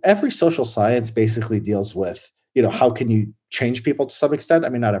 every social science basically deals with how can you change people to some extent. I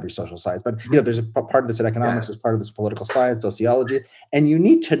mean, not every social science, but there's a part of this in economics, there's part of this political science, sociology, and you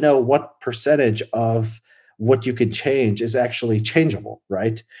need to know what percentage of what you can change is actually changeable,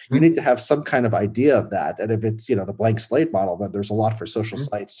 right? You need to have some kind of idea of that. And if it's, the blank slate model, then there's a lot for social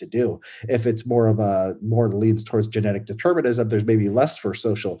science to do. If it's more leans towards genetic determinism, there's maybe less for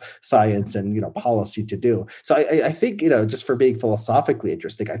social science and, policy to do. So I think, just for being philosophically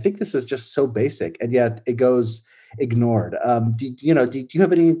interesting, I think this is just so basic and yet it goes ignored. Do you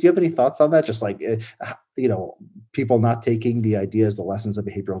have any thoughts on that? Just like, people not taking the ideas, the lessons of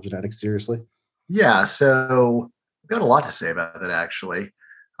behavioral genetics seriously? Yeah, so I've got a lot to say about that actually.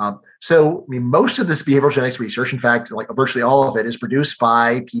 So, I mean, most of this behavioral genetics research, in fact, like virtually all of it, is produced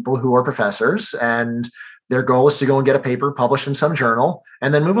by people who are professors, and their goal is to go and get a paper published in some journal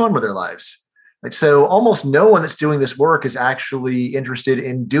and then move on with their lives. Like, so almost no one that's doing this work is actually interested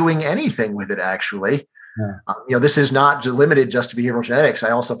in doing anything with it, actually. Yeah. This is not limited just to behavioral genetics. I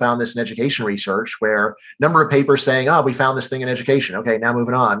also found this in education research where number of papers saying, oh, we found this thing in education. Okay, now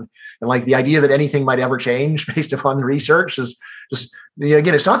moving on. And like the idea that anything might ever change based upon the research is just,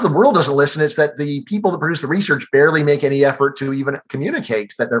 again, it's not the world doesn't listen. It's that the people that produce the research barely make any effort to even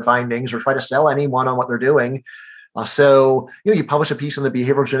communicate that their findings or try to sell anyone on what they're doing. So, you publish a piece on the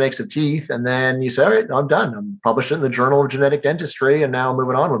behavioral genetics of teeth, and then you say, all right, I'm done. I'm published in the Journal of Genetic Dentistry, and now I'm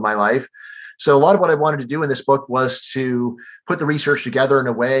moving on with my life. So a lot of what I wanted to do in this book was to put the research together in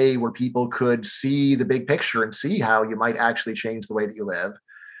a way where people could see the big picture and see how you might actually change the way that you live.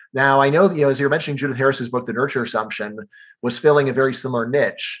 Now, I know that, as you were mentioning, Judith Harris's book, The Nurture Assumption, was filling a very similar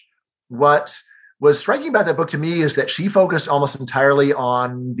niche. What was striking about that book to me is that she focused almost entirely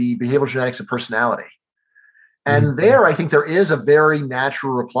on the behavioral genetics of personality. And there, I think there is a very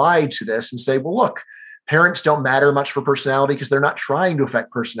natural reply to this and say, well, look, parents don't matter much for personality because they're not trying to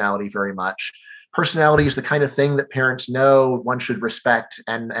affect personality very much. Personality is the kind of thing that parents know one should respect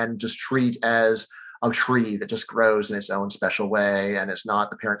and just treat as a tree that just grows in its own special way. And it's not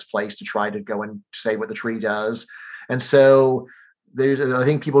the parent's place to try to go and say what the tree does. And so I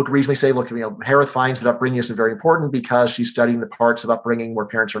think people could reasonably say, look, Harith finds that upbringing is very important because she's studying the parts of upbringing where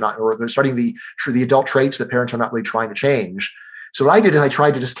parents are not, or they're studying the adult traits that parents are not really trying to change. So what I did is I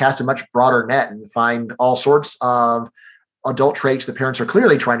tried to just cast a much broader net and find all sorts of adult traits that parents are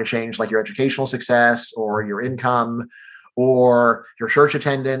clearly trying to change, like your educational success or your income or your church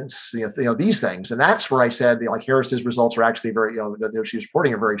attendance, these things. And that's where I said, like Harris's results are actually very, that she was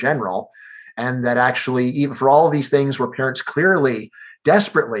reporting are very general. And that actually, even for all of these things where parents clearly,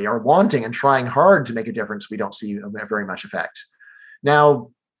 desperately are wanting and trying hard to make a difference, we don't see very much effect.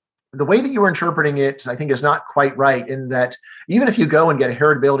 Now, the way that you were interpreting it, I think, is not quite right in that even if you go and get a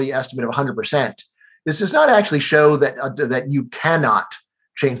heritability estimate of 100%, this does not actually show that you cannot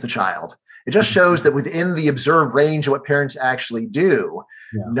change the child. It just shows that within the observed range of what parents actually do,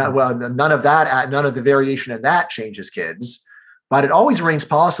 none of the variation in that changes kids. But it always remains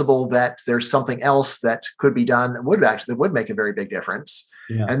possible that there's something else that could be done that would make a very big difference.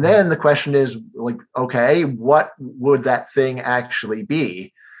 Yeah. And then the question is, like, okay, what would that thing actually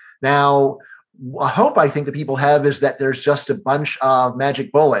be? Now, a hope I think that people have is that there's just a bunch of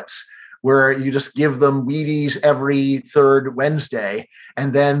magic bullets where you just give them Wheaties every third Wednesday,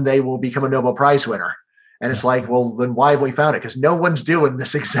 and then they will become a Nobel Prize winner. And it's like, well, then why have we found it? Because no one's doing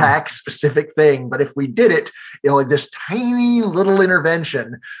this exact specific thing. But if we did it, like this tiny little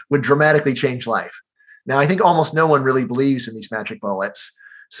intervention would dramatically change life. Now, I think almost no one really believes in these magic bullets.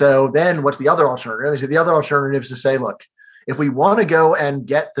 So then what's the other alternative? The other alternative is to say, look, if we want to go and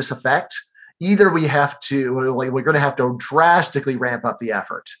get this effect, either we're going to have to drastically ramp up the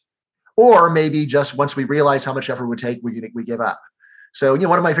effort, or maybe just once we realize how much effort it would take, we give up. So,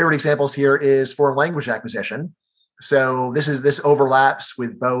 one of my favorite examples here is foreign language acquisition. So this overlaps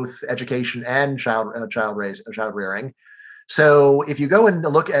with both education and child rearing. So if you go and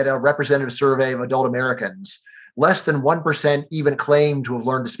look at a representative survey of adult Americans, less than 1% even claim to have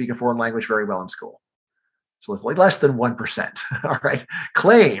learned to speak a foreign language very well in school. So it's like less than 1%. All right.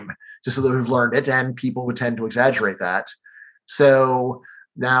 Claim just so that we've learned it. And people would tend to exaggerate that. So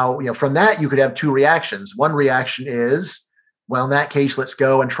now, from that, you could have two reactions. One reaction is, well, in that case, let's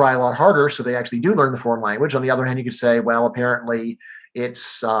go and try a lot harder so they actually do learn the foreign language. On the other hand, you could say, well, apparently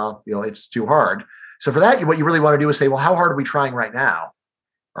it's too hard. So for that, what you really want to do is say, well, how hard are we trying right now?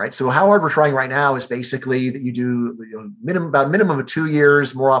 All right. So how hard we're trying right now is basically that you do minimum of 2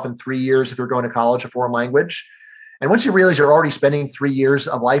 years, more often 3 years if you're going to college, a foreign language. And once you realize you're already spending 3 years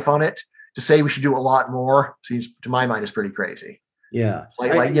of life on it, to say we should do a lot more seems, to my mind, is pretty crazy. Yeah.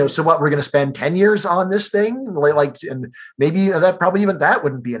 So what, we're going to spend 10 years on this thing? And maybe that probably even that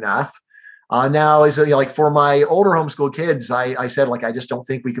wouldn't be enough. Now, for my older homeschool kids, I said, I just don't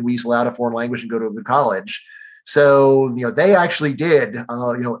think we can weasel out a foreign language and go to a good college. So, they actually did,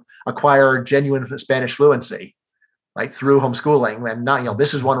 acquire genuine Spanish fluency, right, through homeschooling. And not,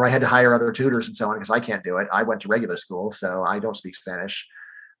 this is one where I had to hire other tutors and so on, because I can't do it. I went to regular school, so I don't speak Spanish.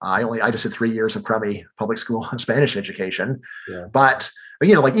 I just did 3 years of crummy public school Spanish education. Yeah. But,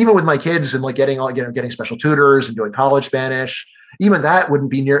 even with my kids and getting special tutors and doing college Spanish, even that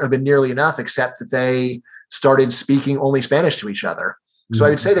wouldn't have been nearly enough, except that they started speaking only Spanish to each other. So I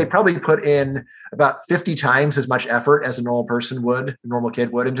would say they probably put in about 50 times as much effort as a normal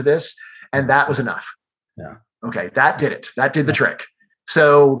kid would into this. And that was enough. Yeah. Okay. That did it. That did the trick.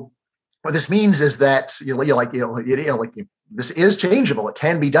 So what this means is that, this is changeable. It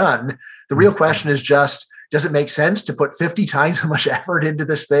can be done. The real question is just, does it make sense to put 50 times as much effort into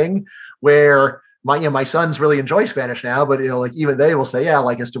this thing where my sons really enjoy Spanish now, but even they will say,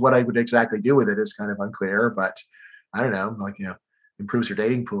 as to what I would exactly do with it is kind of unclear, but I don't know, improves your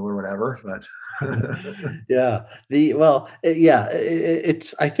dating pool or whatever, but yeah. You're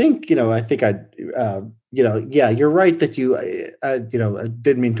right that you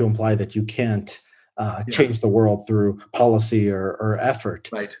didn't mean to imply that you can't change the world through policy or effort,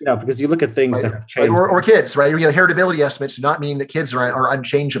 right? Because you look at things that have changed, or kids, right? The heritability estimates do not mean that kids are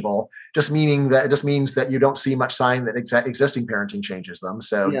unchangeable. Just means that you don't see much sign that existing parenting changes them.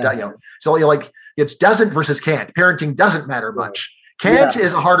 So it's doesn't versus can't. Parenting doesn't matter much. Can't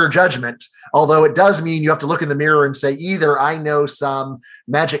is a harder judgment, although it does mean you have to look in the mirror and say, either I know some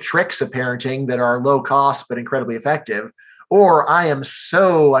magic tricks of parenting that are low cost but incredibly effective, or I am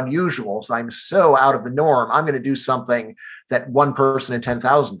so unusual, so I'm so out of the norm, I'm going to do something that one person in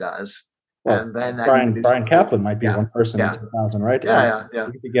 10,000 does. Well, and then Brian Kaplan might be one person in 10,000, right? Yeah.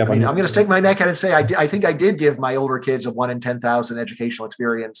 I'm going to stick my neck out and say, I think I did give my older kids a 1 in 10,000 educational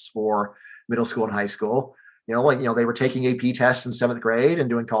experience for middle school and high school. They were taking AP tests in 7th grade and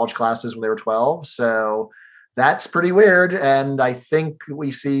doing college classes when they were 12. So that's pretty weird. And I think we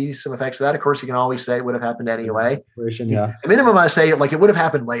see some effects of that. Of course, you can always say it would have happened anyway. Yeah. At minimum, I say it would have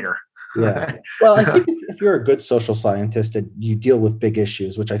happened later. Yeah. Well, I think if you're a good social scientist and you deal with big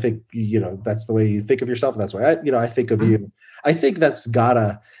issues, which I think, that's the way you think of yourself. That's why I think of you. I think that's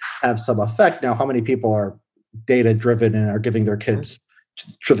gotta have some effect. Now, how many people are data driven and are giving their kids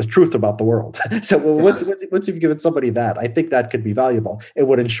to the truth about the world? So once you've given somebody that, I think that could be valuable. It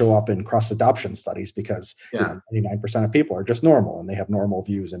wouldn't show up in cross adoption studies because 99% of people are just normal and they have normal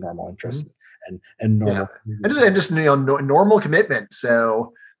views and normal interests and normal and just normal commitment.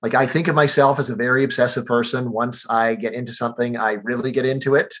 So I think of myself as a very obsessive person. Once I get into something, I really get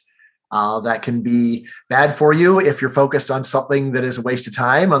into it. That can be bad for you if you're focused on something that is a waste of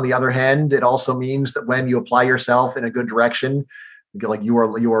time. On the other hand, it also means that when you apply yourself in a good direction, you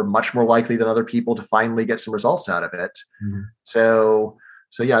are much more likely than other people to finally get some results out of it. Mm-hmm. So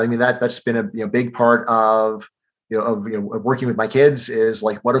that's been a big part of working with my kids is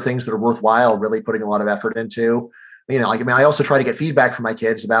what are things that are worthwhile really putting a lot of effort into. I also try to get feedback from my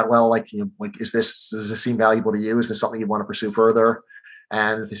kids about, does this seem valuable to you? Is this something you want to pursue further?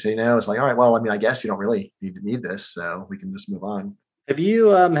 And if they say no, it's all right, well, I guess you don't really need this, so we can just move on. Have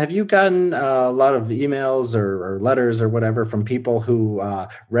you gotten a lot of emails or letters or whatever from people who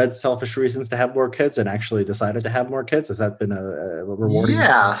read Selfish Reasons to Have More Kids and actually decided to have more kids? Has that been a rewarding?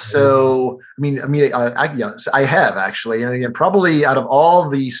 Yeah. So, I have actually, and probably out of all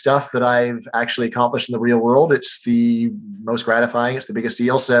the stuff that I've actually accomplished in the real world, it's the most gratifying. It's the biggest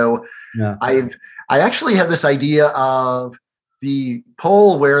deal. So I actually have this idea of the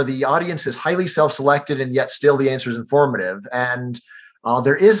poll where the audience is highly self-selected and yet still the answer is informative. And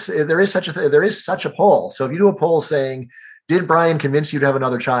there is such a poll. So if you do a poll saying, did Brian convince you to have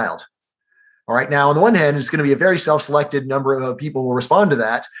another child? All right. Now, on the one hand, it's going to be a very self-selected number of people will respond to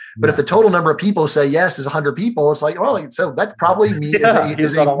that. But Yeah. if the total number of people say yes is 100 people, it's like, well, so that probably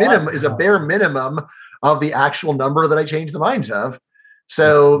is a bare minimum of the actual number that I change the minds of.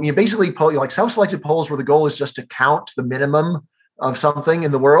 So basically, like self-selected polls where the goal is just to count the minimum of something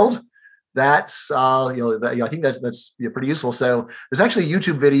in the world. That's I think that's pretty useful. So there's actually a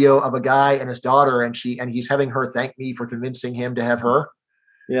YouTube video of a guy and his daughter, and he's having her thank me for convincing him to have her.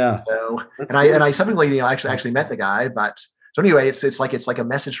 Yeah. So I subsequently actually met the guy, but so anyway, it's like a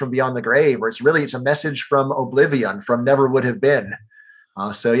message from beyond the grave, or it's a message from oblivion, from never would have been.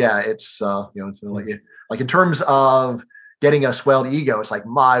 So yeah, it's like in terms of getting a swelled ego, it's like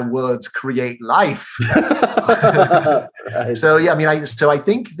my words create life. So yeah, I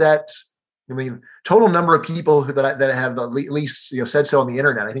think that. Total number of people that have at least said so on the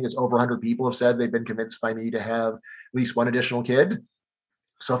internet. I think it's over 100 people have said they've been convinced by me to have at least one additional kid.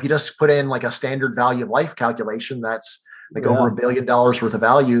 So if you just put in like a standard value of life calculation, that's like over $1 billion worth of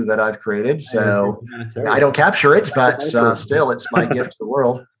value that I've created. So I don't capture it, but still, it's my gift to the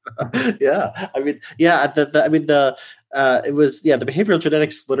world. Yeah, the behavioral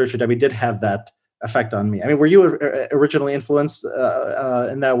genetics literature did have that effect on me. Were you originally influenced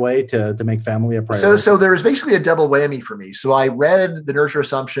in that way to make family a priority? So there was basically a double whammy for me. So I read The Nurture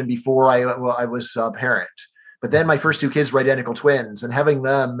Assumption before I was a parent, but then my first two kids were identical twins, and having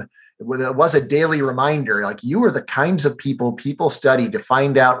them was a daily reminder. Like, you are the kinds of people study to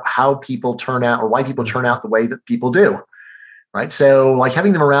find out how people turn out, or why people turn out the way that people do. Right. So like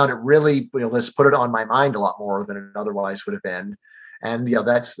having them around, it really just put it on my mind a lot more than it otherwise would have been. And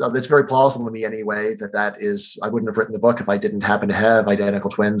that's very plausible to me anyway. That is, I wouldn't have written the book if I didn't happen to have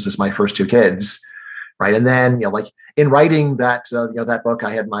identical twins as my first two kids, right? And then like in writing that that book,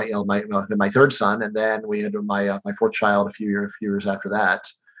 I had my third son, and then we had my fourth child a few years after that.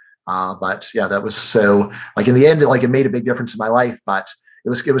 But yeah, that was so like in the end, it made a big difference in my life. But it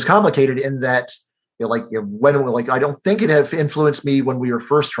was complicated in that. I don't think it had influenced me when we were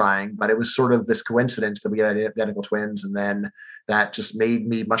first trying, but it was sort of this coincidence that we had identical twins. And then that just made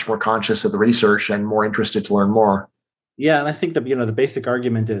me much more conscious of the research and more interested to learn more. Yeah. And I think that, the basic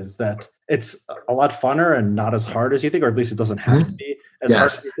argument is that it's a lot funner and not as hard as you think, or at least it doesn't have to be as hard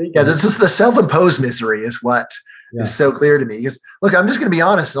as you think. Yeah. This is the self-imposed misery is what is so clear to me. Because look, I'm just going to be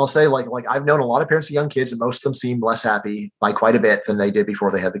honest, and I'll say like I've known a lot of parents of young kids, and most of them seem less happy by quite a bit than they did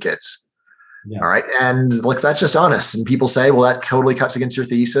before they had the kids. Yeah. All right. And look, that's just honest. And people say, well, that totally cuts against your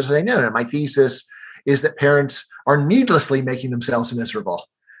thesis. I say, no, my thesis is that parents are needlessly making themselves miserable.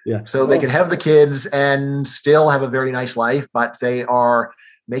 Yeah. So they can have the kids and still have a very nice life, but they are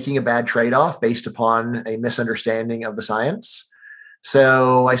making a bad trade-off based upon a misunderstanding of the science.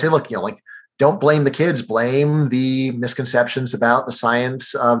 So I say, look, don't blame the kids, blame the misconceptions about the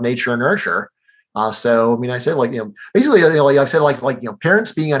science of nature and nurture. I said basically I've said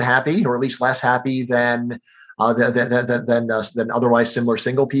parents being unhappy, or at least less happy than otherwise similar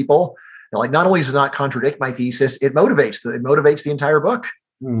single people. Not only does it not contradict my thesis, it motivates the entire book.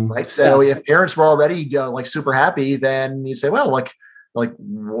 Right. So if parents were already super happy, then you'd say, well,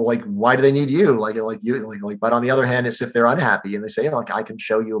 why do they need you? But on the other hand, it's if they're unhappy and they say, I can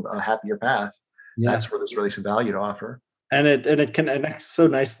show you a happier path. Yeah. That's where there's really some value to offer. And it connects so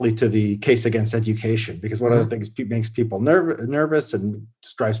nicely to the case against education, because one of the things makes people nervous and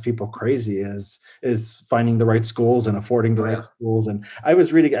drives people crazy is finding the right schools and affording the right schools. And I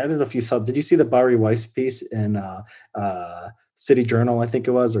was reading, I don't know if you saw, did you see the Bari Weiss piece in City Journal, I think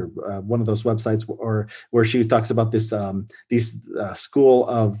it was, or one of those websites, or where she talks about this school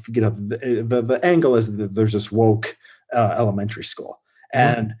of, the angle is that there's this woke elementary school,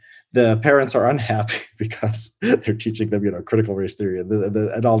 and the parents are unhappy because they're teaching them, critical race theory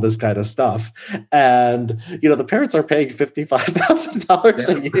and all this kind of stuff. And, the parents are paying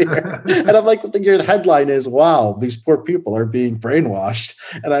 $55,000 a year. And I'm like, your headline is, wow, these poor people are being brainwashed.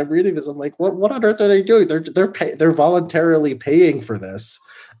 And I'm reading this. I'm like, what on earth are they doing? They're voluntarily paying for this.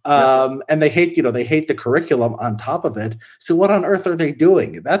 And they hate the curriculum on top of it. So what on earth are they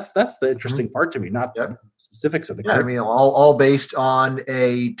doing? That's the interesting part to me, not specifics of the curriculum. All based on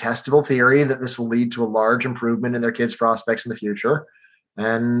a testable theory that this will lead to a large improvement in their kids' prospects in the future.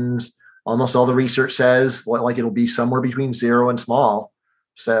 And almost all the research says it'll be somewhere between zero and small.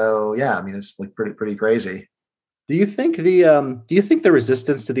 So it's pretty crazy. Do you think the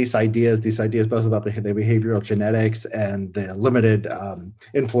resistance to these ideas both about the behavioral genetics and the limited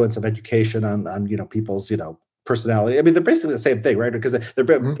influence of education on people's personality. I mean, they're basically the same thing, right? Because they're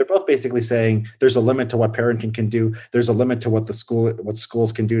both basically saying there's a limit to what parenting can do. There's a limit to what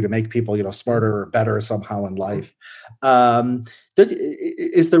schools can do to make people, smarter or better somehow in life. Um,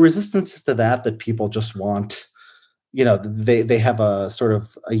 is the resistance to that people just want, they have a sort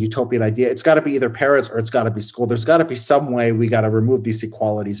of a utopian idea. It's got to be either parents or it's got to be school. There's got to be some way we got to remove these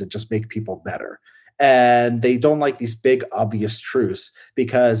equalities and just make people better. And they don't like these big obvious truths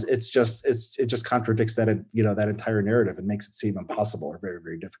because it just contradicts that entire narrative and makes it seem impossible or very,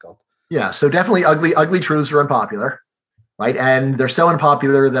 very difficult. Yeah. So definitely ugly truths are unpopular, right? And they're so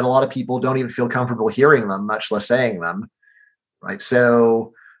unpopular that a lot of people don't even feel comfortable hearing them, much less saying them, right?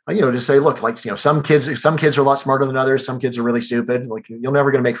 So, to say, look, like, some kids are a lot smarter than others. Some kids are really stupid. Like, you're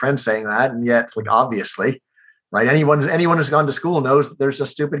never going to make friends saying that. And yet, like, obviously, right? Anyone who's gone to school knows that there's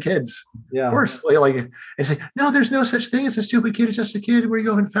just stupid kids. Yeah. Of course. And say, no, there's no such thing as a stupid kid. It's just a kid where you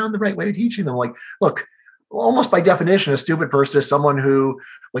haven't found the right way of teaching them. Like, look, almost by definition, a stupid person is someone who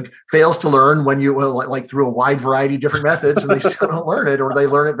fails to learn when you through a wide variety of different methods and they still don't learn it, or they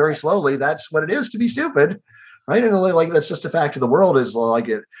learn it very slowly. That's what it is to be stupid. Right. And that's just a fact of the world. Is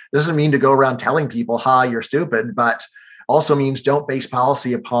it doesn't mean to go around telling people, you're stupid, but also means don't base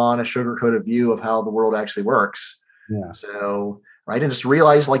policy upon a sugar-coated view of how the world actually works. Yeah. So, right. And just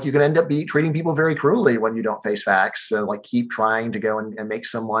realize you can end up treating people very cruelly when you don't face facts. So keep trying to go and make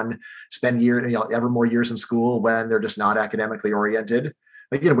someone spend ever more years in school when they're just not academically oriented.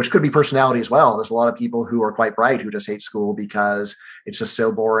 Which could be personality as well. There's a lot of people who are quite bright who just hate school because it's just so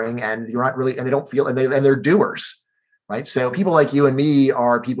boring, and you're not really, and they don't feel, and they're doers, right? So people like you and me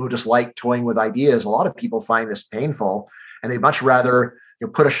are people who just like toying with ideas. A lot of people find this painful, and they'd much rather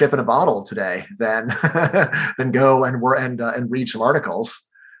put a ship in a bottle today than go and read some articles.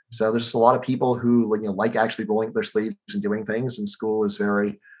 So there's just a lot of people who like actually rolling up their sleeves and doing things, and school is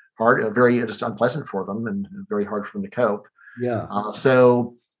very hard, very just unpleasant for them, and very hard for them to cope. Yeah. And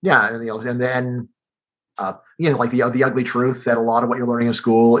then the ugly truth that a lot of what you're learning in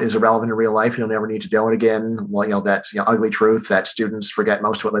school is irrelevant in real life. You'll never need to do it again. That's ugly truth that students forget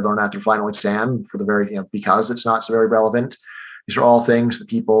most of what they learn after final exam because it's not so very relevant. These are all things that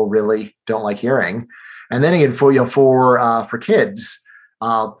people really don't like hearing. And then again, for kids,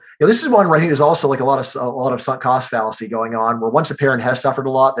 this is one where I think there's also a lot of sunk cost fallacy going on, where once a parent has suffered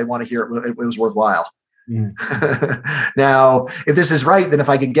a lot, they want to hear it was worthwhile. Mm. Now, if this is right, then if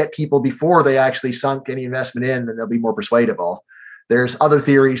I can get people before they actually sunk any investment in, then they'll be more persuadable. There's other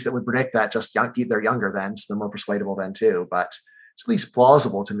theories that would predict that they're younger then, so they're more persuadable then too. But it's at least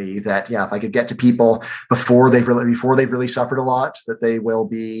plausible to me that if I could get to people before they've really suffered a lot, that they will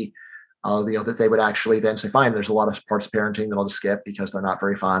be, that they would actually then say, fine, there's a lot of parts of parenting that I'll just skip because they're not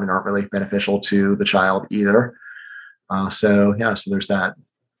very fun and aren't really beneficial to the child either. So there's that.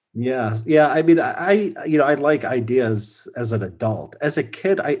 Yeah. Yeah. I mean, I like ideas as an adult. As a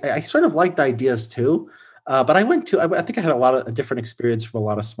kid, I sort of liked ideas too. But I think I had a different experience from a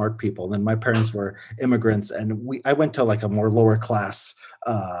lot of smart people. Then my parents were immigrants, and I went to a more lower class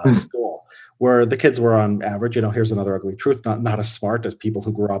school where the kids were on average, here's another ugly truth, not as smart as people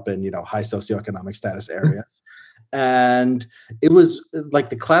who grew up in, high socioeconomic status areas. And it was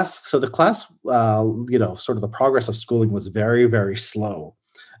the class. So the class, sort of the progress of schooling was very, very slow.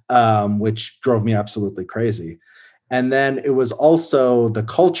 Which drove me absolutely crazy. And then it was also the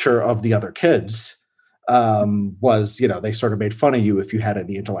culture of the other kids was, they sort of made fun of you if you had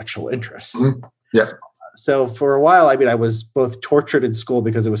any intellectual interests. Mm-hmm. Yes. So for a while, I was both tortured in school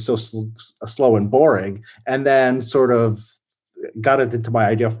because it was so slow and boring, and then sort of got it into my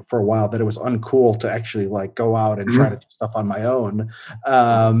idea for a while that it was uncool to actually go out and try to do stuff on my own.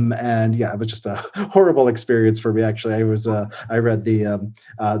 It was just a horrible experience for me. Actually, I read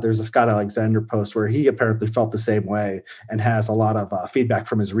there's a Scott Alexander post where he apparently felt the same way and has a lot of feedback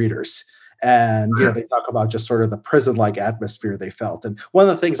from his readers. And they talk about just sort of the prison-like atmosphere they felt. And one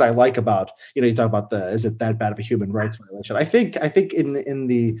of the things I like about, you talk about is it that bad of a human rights violation? I think in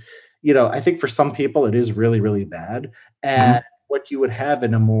the, I think for some people it is really, really bad. And what you would have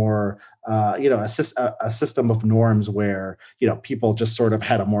in a more, a system of norms where, people just sort of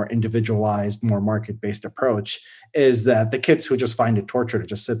had a more individualized, more market-based approach, is that the kids who just find it torture to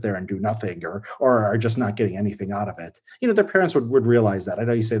just sit there and do nothing or are just not getting anything out of it, their parents would realize that. I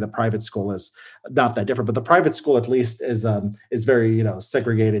know you say the private school is not that different, but the private school at least is very,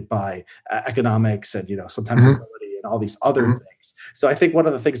 segregated by economics and, sometimes ability and all these other things. So I think one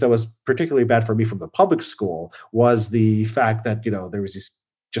of the things that was particularly bad for me from the public school was the fact that, there was these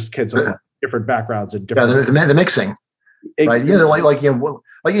just kids of different backgrounds and different. The mixing. Right.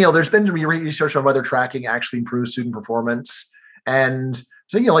 There's been research on whether tracking actually improves student performance. And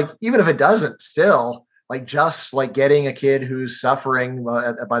so, even if it doesn't, still, like just like getting a kid who's suffering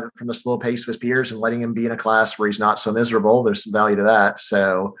from the slow pace of his peers and letting him be in a class where he's not so miserable. There's some value to that.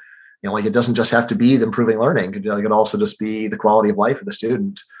 So, like it doesn't just have to be the improving learning. It could also just be the quality of life of the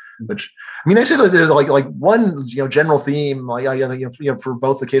student. Which, I mean, I say that there's like one general theme, for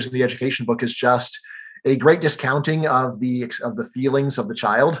both the kids and the education book is just a great discounting of the feelings of the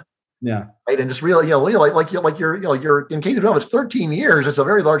child. Yeah. Right. And just really, you're in K through 12, it's 13 years. It's a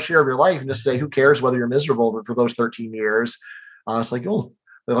very large share of your life. And just say, who cares whether you're miserable for those 13 years? It's like,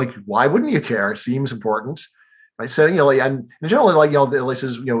 why wouldn't you care? It seems important. Right. So, and generally, this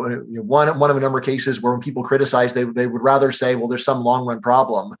is, one of a number of cases where when people criticize, they would rather say, well, there's some long run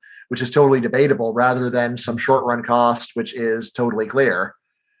problem, which is totally debatable, rather than some short run cost, which is totally clear.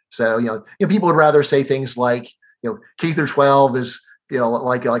 So, people would rather say things like, K through 12 is,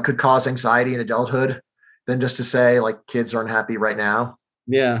 like could cause anxiety in adulthood than just to say like kids aren't happy right now.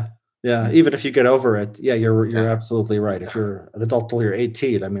 Yeah. Yeah. Even if you get over it. Yeah. You're absolutely right. If you're an adult till you're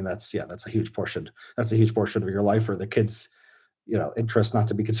 18, I mean, that's a huge portion. That's a huge portion of your life for the kids, interest not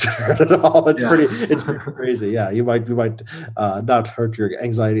to be considered at all. It's pretty crazy. Yeah. You might not hurt your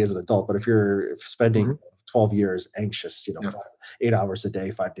anxiety as an adult, but if you're spending 12 years anxious, 8 hours a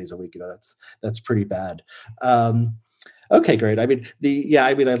day, 5 days a week, that's pretty bad. Okay, great. I mean,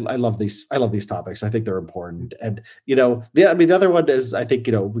 I love these. I love these topics. I think they're important. And the other one is, I think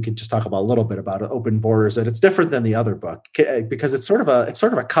we could just talk about a little bit about Open Borders, and it's different than the other book because it's sort of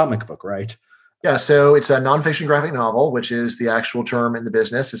a comic book, right? Yeah. So it's a nonfiction graphic novel, which is the actual term in the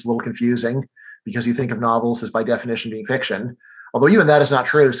business. It's a little confusing because you think of novels as by definition being fiction, although even that is not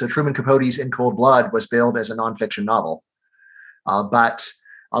true. So Truman Capote's In Cold Blood was billed as a nonfiction novel,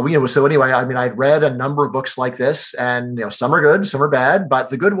 so anyway, I mean, I'd read a number of books like this, and some are good, some are bad, but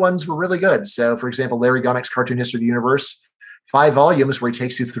the good ones were really good. So, for example, Larry Gonnick's Cartoon History of the Universe, 5 volumes where he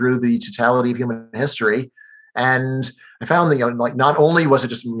takes you through the totality of human history. And I found that not only was it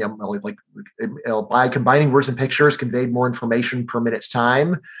just by combining words and pictures, conveyed more information per minute's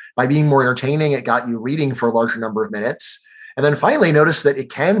time. By being more entertaining, it got you reading for a larger number of minutes. And then finally, notice that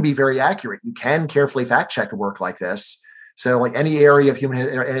it can be very accurate. You can carefully fact check a work like this. So, like any area of human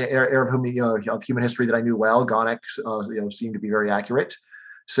history that I knew well, Gonnick seemed to be very accurate.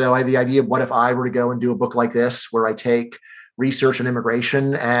 So, I had the idea of what if I were to go and do a book like this, where I take research on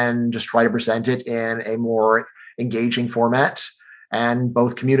immigration and just try to present it in a more engaging format, and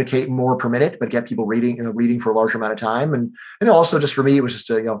both communicate more per minute, but get people reading for a larger amount of time. And also just for me, it was just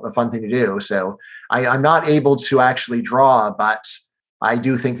a fun thing to do. So, I'm not able to actually draw, but I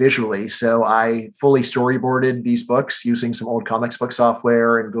do think visually. So I fully storyboarded these books using some old comics book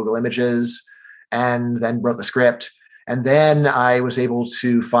software and Google Images, and then wrote the script. And then I was able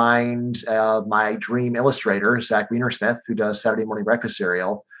to find my dream illustrator, Zach Wienersmith, who does Saturday Morning Breakfast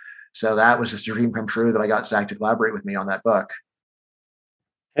Cereal. So that was just a dream come true that I got Zach to collaborate with me on that book.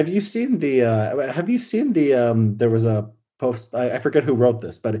 Have you seen there was a post, I forget who wrote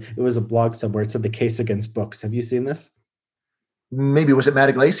this, but it was a blog somewhere. It said The Case Against Books. Have you seen this? Maybe was it Matt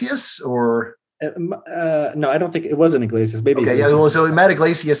Iglesias or? No, I don't think it wasn't Iglesias. Maybe. Okay, yeah. Well, so Matt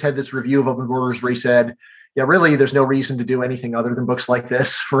Iglesias had this review of Open Borders where he said, "Yeah, really, there's no reason to do anything other than books like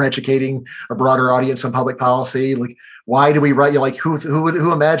this for educating a broader audience on public policy. Like, why do we write?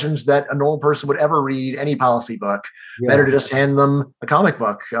 Who imagines that a normal person would ever read any policy book? Yeah. Better to just hand them a comic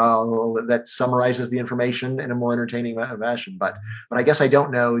book that summarizes the information in a more entertaining fashion." But I guess I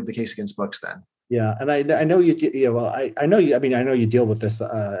don't know The Case Against Books then. Yeah, and I know you. I know you. I mean, I know you deal with this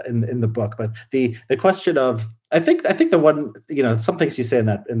in the book, but the question of I think the one some things you say in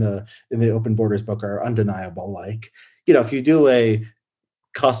the Open Borders book are undeniable. Like if you do a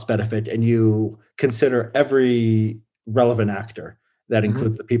cost benefit and you consider every relevant actor, that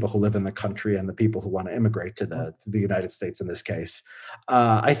includes the people who live in the country and the people who want to immigrate to the United States in this case,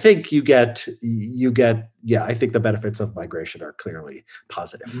 I think you get. I think the benefits of migration are clearly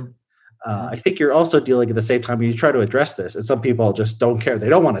positive. Mm-hmm. I think you're also dealing at the same time when you try to address this, and some people just don't care. They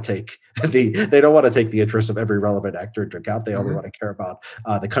don't want to take the interests of every relevant actor into account. They only want to care about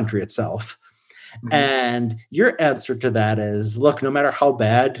the country itself. Mm-hmm. And your answer to that is, look, no matter how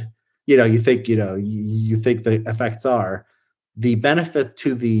bad you think the effects are, the benefit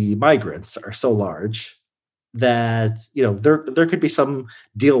to the migrants are so large that there could be some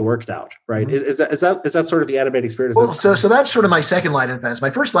deal worked out, right? Mm-hmm. Is that sort of the animating spirit? Well, so that's sort of my second line of defense. My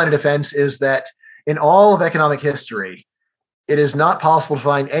first line of defense is that in all of economic history, it is not possible to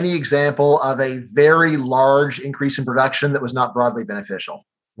find any example of a very large increase in production that was not broadly beneficial.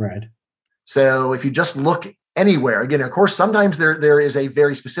 Right. So if you just look anywhere, again, of course, sometimes there is a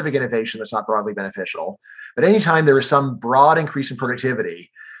very specific innovation that's not broadly beneficial, but anytime there is some broad increase in productivity,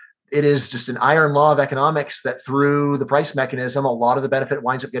 it is just an iron law of economics that through the price mechanism, a lot of the benefit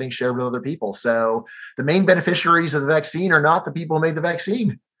winds up getting shared with other people. So the main beneficiaries of the vaccine are not the people who made the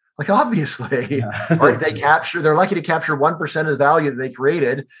vaccine. Like, obviously, Yeah. or they're lucky to capture 1% of the value that they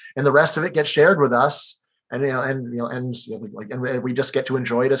created, and the rest of it gets shared with us. And we just get to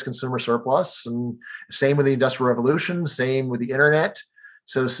enjoy it as consumer surplus. And same with the Industrial Revolution, same with the internet.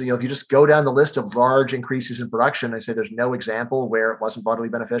 So if you just go down the list of large increases in production, I say there's no example where it wasn't broadly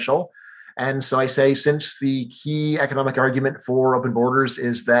beneficial. And so I say, since the key economic argument for open borders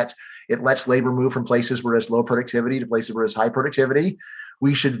is that it lets labor move from places where there's low productivity to places where there's high productivity,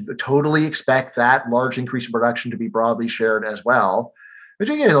 we should totally expect that large increase in production to be broadly shared as well. But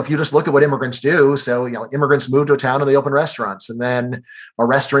again, if you just look at what immigrants do, so immigrants move to a town and they open restaurants, and then a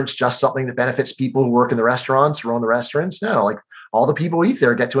restaurant's just something that benefits people who work in the restaurants or own the restaurants. No, like, all the people who eat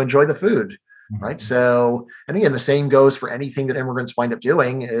there get to enjoy the food, right? So, and again, the same goes for anything that immigrants wind up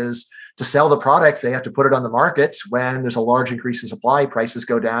doing is to sell the product, they have to put it on the market. When there's a large increase in supply, prices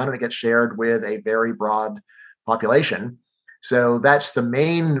go down and it gets shared with a very broad population. So that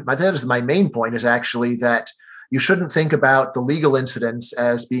is my main point, is actually that you shouldn't think about the legal incidents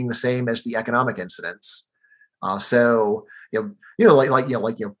as being the same as the economic incidents.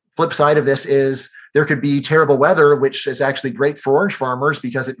 Flip side of this is there could be terrible weather, which is actually great for orange farmers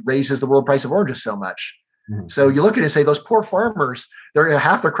because it raises the world price of oranges so much. Mm-hmm. So you look at it and say, those poor farmers,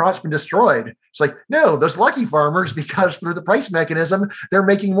 half their crops been destroyed. It's like, no, those lucky farmers, because through the price mechanism, they're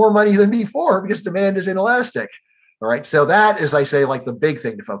making more money than before because demand is inelastic. All right. So that is, I say, like the big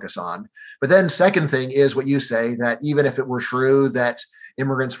thing to focus on. But then second thing is what you say, that even if it were true that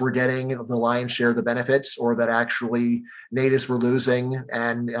immigrants were getting the lion's share of the benefits, or that actually natives were losing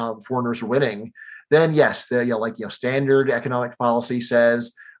and foreigners were winning, then yes, standard economic policy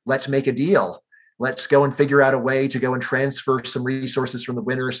says, let's make a deal. Let's go and figure out a way to go and transfer some resources from the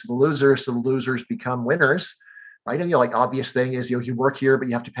winners to the losers, so the losers become winners. Right. And obvious thing is, you work here, but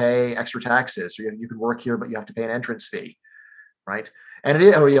you have to pay extra taxes, or you can work here, but you have to pay an entrance fee. Right. And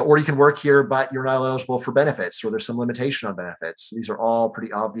or you can work here, but you're not eligible for benefits, or there's some limitation on benefits. These are all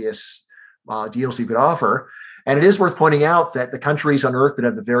pretty obvious deals you could offer. And it is worth pointing out that the countries on earth that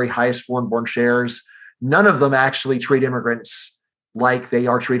have the very highest foreign-born shares, none of them actually treat immigrants like they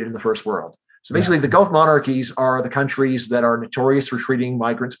are treated in the first world. So basically, the Gulf monarchies are the countries that are notorious for treating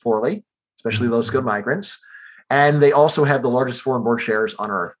migrants poorly, especially low-skilled migrants. And they also have the largest foreign-born shares on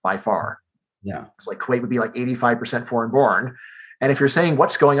earth by far. Yeah. So Kuwait would be 85% foreign-born. And if you're saying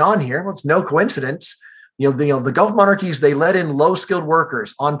what's going on here, well, it's no coincidence. The Gulf monarchies, they let in low-skilled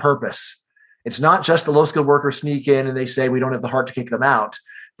workers on purpose. It's not just the low-skilled workers sneak in and they say, we don't have the heart to kick them out.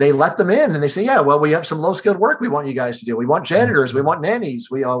 They let them in and they say, yeah, well, we have some low-skilled work we want you guys to do. We want janitors. We want nannies.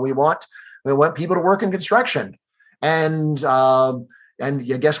 We want people to work in construction. And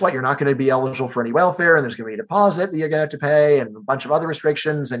guess what? You're not going to be eligible for any welfare, and there's going to be a deposit that you're going to have to pay, and a bunch of other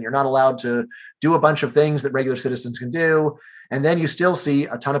restrictions, and you're not allowed to do a bunch of things that regular citizens can do. And then you still see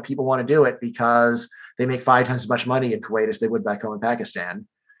a ton of people want to do it because they make 5 times as much money in Kuwait as they would back home in Pakistan.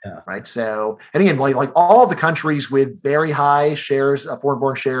 Yeah. Right. So, and again, like all the countries with very high shares,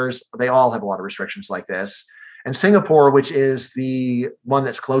 foreign-born shares, they all have a lot of restrictions like this. And Singapore, which is the one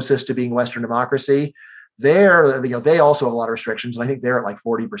that's closest to being Western democracy, they also have a lot of restrictions. And I think they're at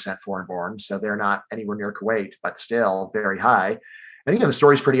 40% foreign-born. So they're not anywhere near Kuwait, but still very high. And the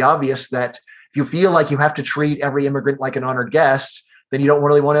story's pretty obvious that if you feel like you have to treat every immigrant like an honored guest, then you don't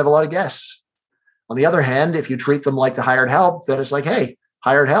really want to have a lot of guests. On the other hand, if you treat them like the hired help, then it's like, hey,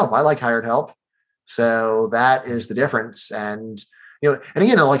 hired help. I like hired help. So that is the difference. And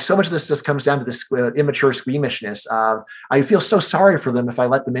so much of this just comes down to this immature squeamishness. I feel so sorry for them if I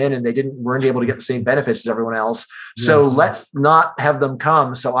let them in and they weren't able to get the same benefits as everyone else. Yeah. So let's not have them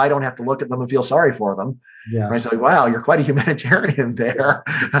come, so I don't have to look at them and feel sorry for them. Yeah. Right? So wow, you're quite a humanitarian there.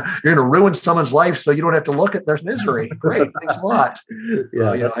 You're going to ruin someone's life so you don't have to look at their misery. Great, thanks a lot.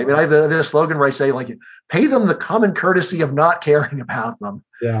 Yeah. I have the slogan where I say, pay them the common courtesy of not caring about them.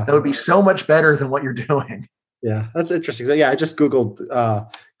 Yeah. That would be so much better than what you're doing. Yeah, that's interesting. So I just Googled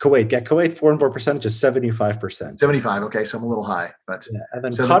Kuwait. Get Kuwait foreign-born percentage is 75%. 75. Okay, so I'm a little high, but and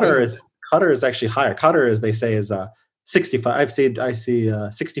then Qatar is actually higher. Qatar, as they say, is 65. I see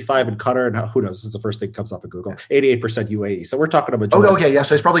 65 in Qatar, and who knows? This is the first thing that comes up in Google. 88% UAE. So we're talking about. Oh, okay, yeah.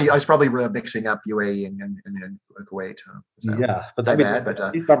 So I was probably mixing up UAE and Kuwait. So yeah, but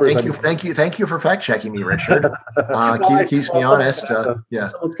these numbers. Thank you for fact checking me, Richard. Keeps me honest. Yeah.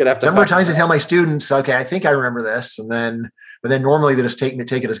 Someone's gonna have to. Number of times I tell my students, okay, I think I remember this, but then normally they just take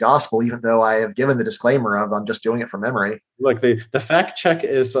it as gospel, even though I have given the disclaimer of I'm just doing it from memory. Look, the fact check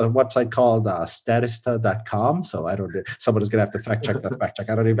is a website called statista.com. So I don't, someone is going to have to fact check that fact check.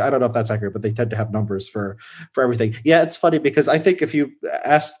 I don't know if that's accurate, but they tend to have numbers for everything. Yeah, it's funny because I think if you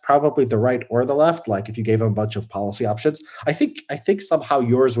asked probably the right or the left, like if you gave them a bunch of policy options, I think somehow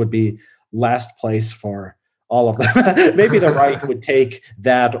yours would be last place for all of them. Maybe the right would take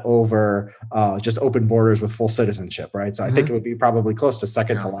that over just open borders with full citizenship, right? So I think it would be probably close to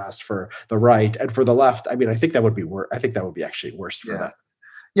second to last for the right, and for the left, I mean, I think that would be worse. I think that would be actually worse for them.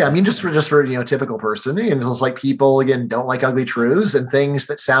 Yeah, I mean, just for a typical person, and it's like people again don't like ugly truths and things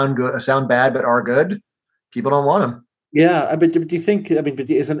that sound good, sound bad but are good. People don't want them. Yeah, I mean, do you think? I mean, but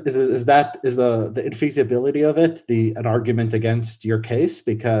is the infeasibility of it an argument against your case?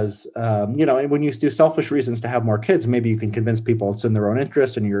 Because when you do selfish reasons to have more kids, maybe you can convince people it's in their own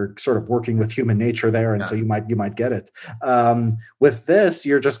interest, and you're sort of working with human nature there, and so you might get it. With this,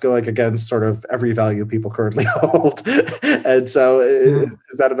 you're just going against sort of every value people currently hold, and so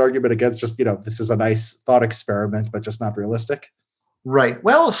is that an argument against just this is a nice thought experiment, but just not realistic? Right.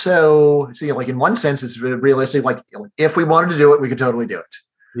 Well, so like in one sense, it's realistic. Like if we wanted to do it, we could totally do it.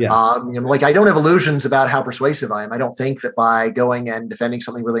 Yeah. Like I don't have illusions about how persuasive I am. I don't think that by going and defending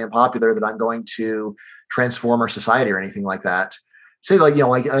something really unpopular that I'm going to transform our society or anything like that. Say like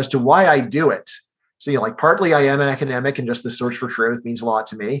as to why I do it. So like partly I am an academic, and just the search for truth means a lot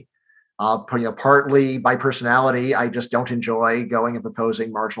to me. Partly by personality, I just don't enjoy going and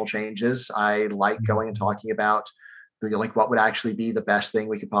proposing marginal changes. I like going and talking about like what would actually be the best thing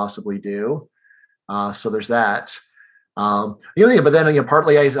we could possibly do. So there's that. But then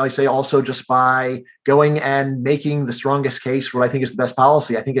partly I say also just by going and making the strongest case for what I think is the best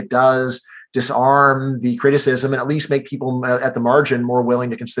policy, I think it does disarm the criticism and at least make people at the margin more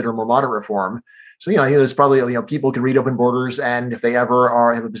willing to consider more moderate reform. So I think there's probably people can read Open Borders, and if they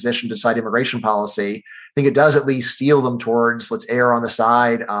ever have a position to decide immigration policy, I think it does at least steal them towards let's err on the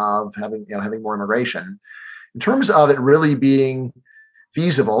side of having more immigration. In terms of it really being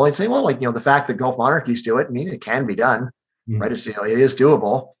feasible, I'd say, well, the fact that Gulf monarchies do it, I mean, it can be done, right? It's, it is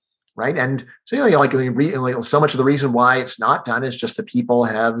doable, right? And so, so much of the reason why it's not done is just that people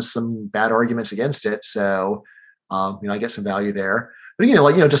have some bad arguments against it. So, I get some value there. But,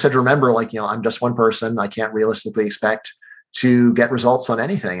 just have to remember, I'm just one person. I can't realistically expect to get results on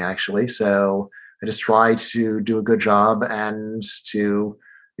anything, actually. So I just try to do a good job and to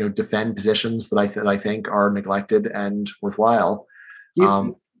defend positions that I think are neglected and worthwhile.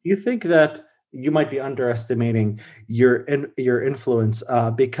 Do you think that you might be underestimating your influence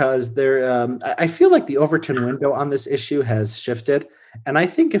because I feel like the Overton window on this issue has shifted, and I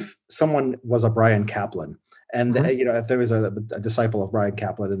think if someone was a Bryan Caplan, and if there was a disciple of Bryan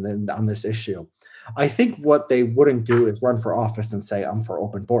Caplan and then on this issue, I think what they wouldn't do is run for office and say, I'm for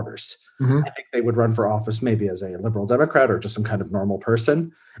open borders. I think they would run for office maybe as a liberal Democrat or just some kind of normal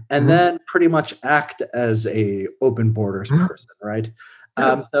person, and then pretty much act as a open borders person, right?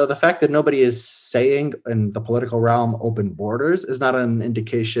 So the fact that nobody is saying in the political realm open borders is not an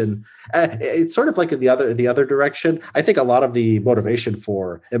indication. It's sort of like in the other direction. I think a lot of the motivation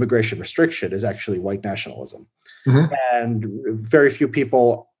for immigration restriction is actually white nationalism, and very few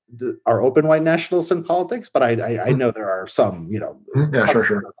people are open white nationalists in politics, but I know there are some,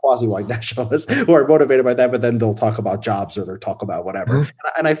 quasi white nationalists who are motivated by that, but then they'll talk about jobs or they'll talk about whatever.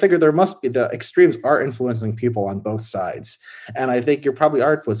 And I figure there must be, the extremes are influencing people on both sides, and I think you probably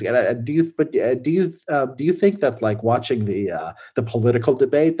are influencing it. Do you think that like watching the political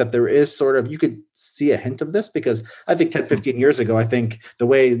debate that there is sort of, you could see a hint of this? Because I think 10, 15 years ago, I think the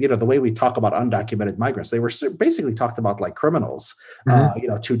way we talk about undocumented migrants, they were basically talked about like criminals,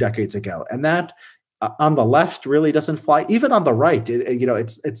 2 decades ago, and that on the left really doesn't fly. Even on the right,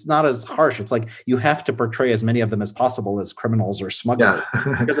 it's not as harsh. It's like you have to portray as many of them as possible as criminals or smugglers,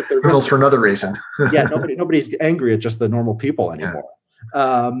 because if they're criminals for another reason. Nobody's angry at just the normal people anymore.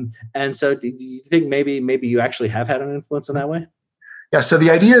 And so, do you think maybe you actually have had an influence in that way? Yeah. So the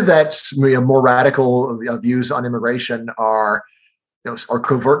idea that more radical views on immigration are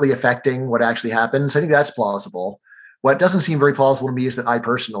covertly affecting what actually happens, I think that's plausible. What doesn't seem very plausible to me is that I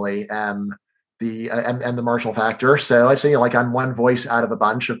personally am the marginal factor. So I'd say I'm one voice out of a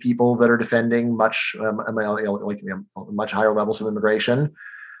bunch of people that are defending much higher levels of immigration.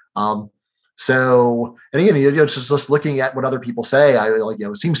 So, and again, just looking at what other people say,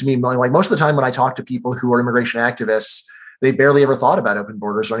 it seems to me like most of the time when I talk to people who are immigration activists, they barely ever thought about open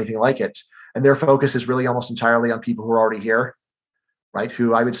borders or anything like it, and their focus is really almost entirely on people who are already here. Right,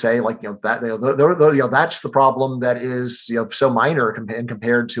 who I would say that's the problem that is so minor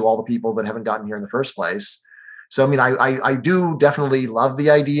compared to all the people that haven't gotten here in the first place. So, I mean, I do definitely love the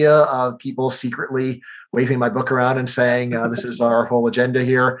idea of people secretly waving my book around and saying, this is our whole agenda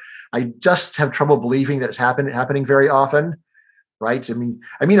here. I just have trouble believing that it's happening very often. Right.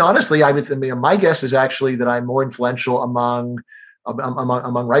 Honestly, my guess is actually that I'm more influential among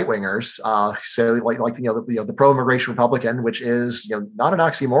right wingers. So the pro immigration Republican, which is not an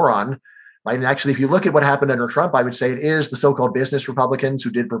oxymoron, right? And actually, if you look at what happened under Trump, I would say it is the so-called business Republicans who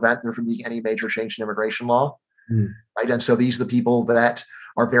did prevent there from being any major change in immigration law, right? And so these are the people that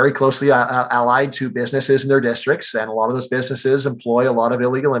are very closely allied to businesses in their districts, and a lot of those businesses employ a lot of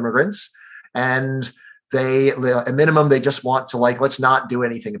illegal immigrants, and at minimum, they just want to let's not do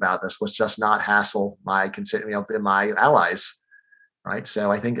anything about this. Let's just not hassle my allies, right?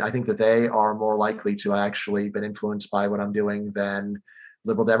 So I think that they are more likely to actually been influenced by what I'm doing than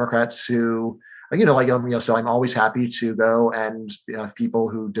liberal Democrats who, so I'm always happy to go and have people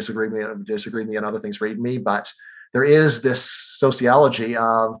who disagree with me on other things read me, but there is this sociology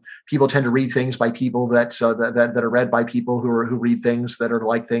of people tend to read things by people that are read by people who read things that are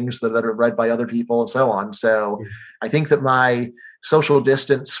like things that are read by other people and so on. So I think that my social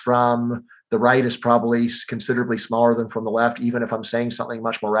distance from the right is probably considerably smaller than from the left, even if I'm saying something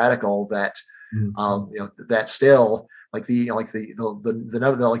much more radical that that still the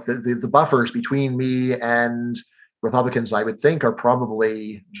buffers between me and Republicans, I would think, are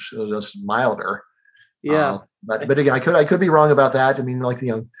probably just milder. Yeah. But again, I could be wrong about that. I mean,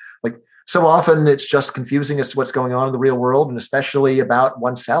 so often it's just confusing as to what's going on in the real world, and especially about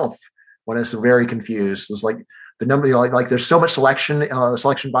oneself. One is very confused. It's the number, there's so much selection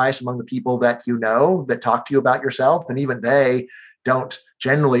bias among the people that that talk to you about yourself, and even they don't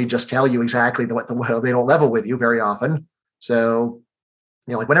generally just tell you exactly they don't level with you very often. So,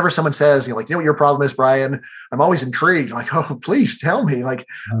 whenever someone says, what your problem is, Brian, I'm always intrigued. Oh, please tell me.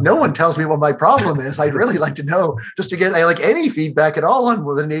 No one tells me what my problem is. I'd really like to know, just to get any feedback at all on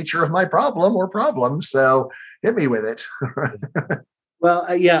the nature of my problem or problems. So hit me with it. Well,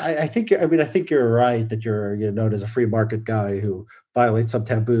 I think you're right that you're known as a free market guy who violates some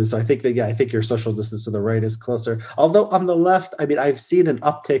taboos. So I think your social distance to the right is closer. Although on the left, I've seen an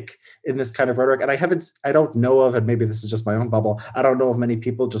uptick in this kind of rhetoric, and I don't know of, and maybe this is just my own bubble, I don't know of many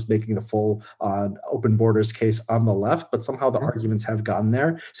people just making the full open borders case on the left, but somehow the arguments have gotten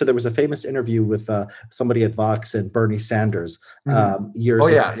there. So there was a famous interview with somebody at Vox and Bernie Sanders years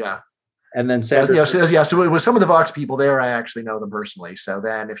ago. Yeah. And then Sanders. So with some of the Vox people there, I actually know them personally. So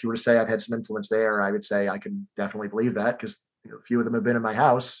then if you were to say I've had some influence there, I would say I can definitely believe that, because a few of them have been in my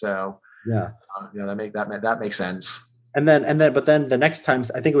house. So that makes sense. But then the next time,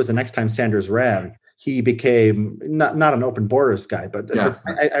 I think it was the next time Sanders ran, he became not an open borders guy, but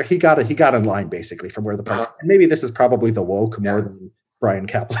he got in line basically from where the party. And maybe this is probably the woke more than Brian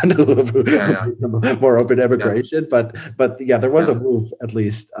Kaplan, more open immigration, but there was a move at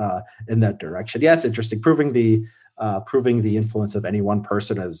least in that direction. Yeah, it's interesting. Proving the influence of any one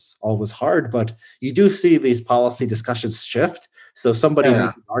person is always hard, but you do see these policy discussions shift. So somebody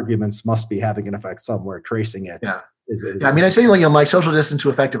making arguments must be having an effect somewhere. Tracing it. I say my social distance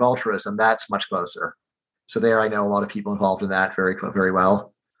to effective altruism, that's much closer. So there, I know a lot of people involved in that very, very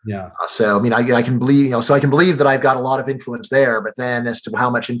well. Yeah. So I can believe, I can believe that I've got a lot of influence there, but then as to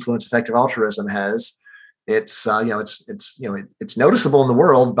how much influence effective altruism has, it's noticeable in the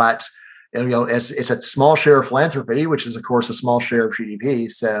world, but it's a small share of philanthropy, which is of course a small share of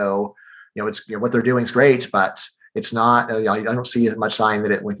GDP. So it's what they're doing is great, but it's not. I don't see much sign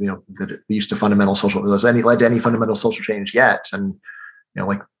that it that it leads to fundamental social. There's led to any fundamental social change yet, and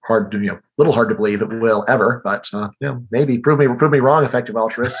hard to little hard to believe it will ever. But maybe prove me wrong, effective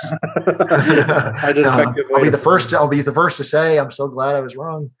altruists. I'll be the first. I'll be the first to say I'm so glad I was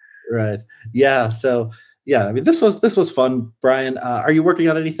wrong. Right. Yeah. So. Yeah, this was fun, Brian. Are you working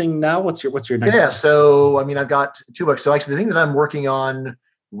on anything now? What's your next? Yeah, so I've got 2 books. So actually, the thing that I'm working on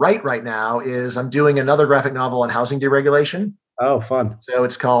right now is I'm doing another graphic novel on housing deregulation. Oh, fun! So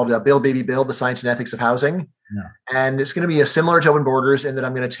it's called "Build, Baby, Build: The Science and Ethics of Housing," and it's going to be similar to Open Borders in that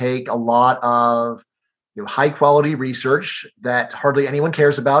I'm going to take a lot of high quality research that hardly anyone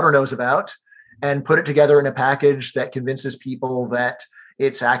cares about or knows about, and put it together in a package that convinces people that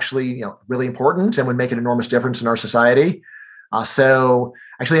it's actually really important and would make an enormous difference in our society. So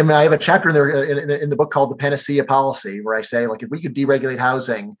actually, I have a chapter in there in the book called "The Panacea Policy," where I say, if we could deregulate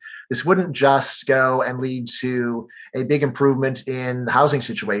housing, this wouldn't just go and lead to a big improvement in the housing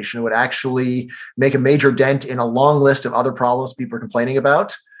situation. It would actually make a major dent in a long list of other problems people are complaining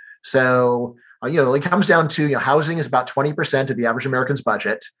about. So it comes down to housing is about 20% of the average American's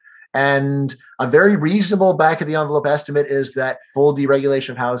budget. And a very reasonable back of the envelope estimate is that full deregulation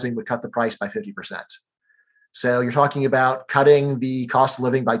of housing would cut the price by 50%. So you're talking about cutting the cost of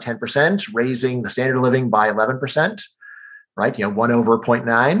living by 10%, raising the standard of living by 11%, right? 1 over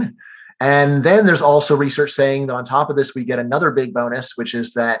 0.9. And then there's also research saying that on top of this, we get another big bonus, which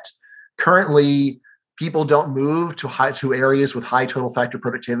is that currently people don't move to areas with high total factor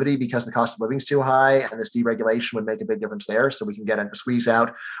productivity because the cost of living is too high, and this deregulation would make a big difference there. So we can squeeze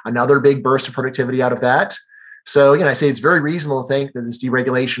out another big burst of productivity out of that. So again, I say it's very reasonable to think that this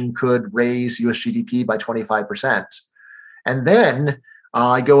deregulation could raise US GDP by 25%. And then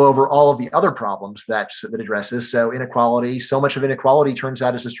I go over all of the other problems that addresses. So inequality, so much of inequality turns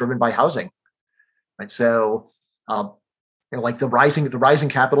out is just driven by housing. Right? So like the rising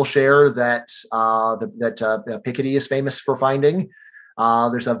capital share that Piketty is famous for finding.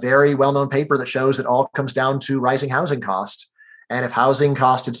 There's a very well-known paper that shows it all comes down to rising housing cost. And if housing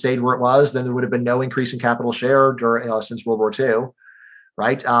cost had stayed where it was, then there would have been no increase in capital share since World War II,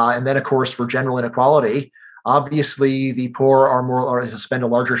 right? And then, of course, for general inequality, obviously the poor spend a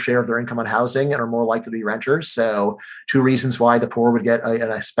larger share of their income on housing and are more likely to be renters. So 2 reasons why the poor would get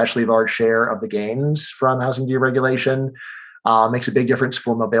an especially large share of the gains from housing deregulation. Makes a big difference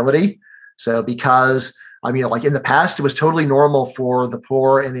for mobility. So because like in the past, it was totally normal for the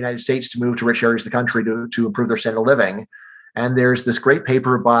poor in the United States to move to rich areas of the country to improve their standard of living. And there's this great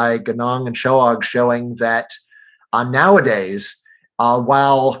paper by Ganong and Shoag showing that nowadays,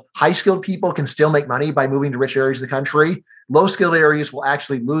 while high-skilled people can still make money by moving to rich areas of the country, low-skilled areas will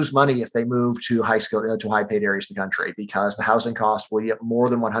actually lose money if they move to high-paid areas of the country because the housing cost will get more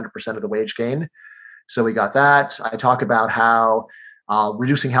than 100% of the wage gain. So we got that. I talk about how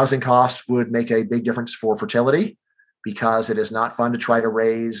reducing housing costs would make a big difference for fertility because it is not fun to try to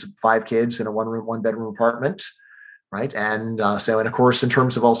raise 5 kids in a one-bedroom apartment. Right. And and of course, in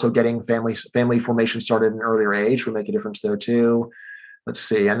terms of also getting family formation started at an earlier age would make a difference there too. Let's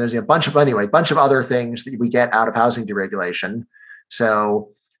see. And there's a bunch of other things that we get out of housing deregulation.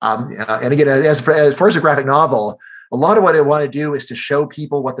 So, and again, as far as a graphic novel, a lot of what I want to do is to show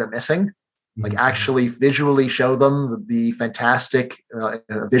people what they're missing, like actually visually show them the fantastic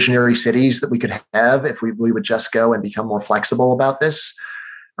visionary cities that we could have if we would just go and become more flexible about this.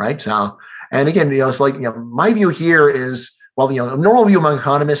 Right. And again, it's like, my view here is, well, a normal view among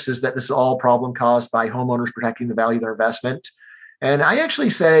economists is that this is all problem caused by homeowners protecting the value of their investment. And I actually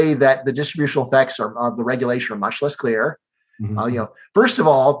say that the distributional effects of the regulation are much less clear. First of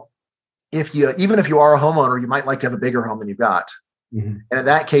all, even if you are a homeowner, you might like to have a bigger home than you've got. And in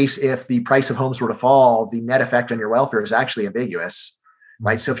that case, if the price of homes were to fall, the net effect on your welfare is actually ambiguous.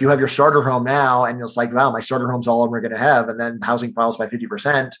 Right. So if you have your starter home now and it's like, wow, my starter home's all I'm going to have, and then housing falls by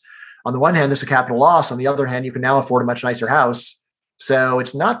 50%. On the one hand, there's a capital loss. On the other hand, you can now afford a much nicer house. So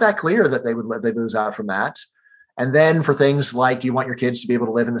it's not that clear that they lose out from that. And then for things like, do you want your kids to be able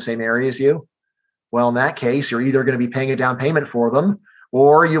to live in the same area as you? Well, in that case, you're either going to be paying a down payment for them,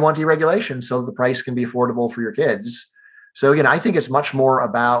 or you want deregulation so that the price can be affordable for your kids. So again, I think it's much more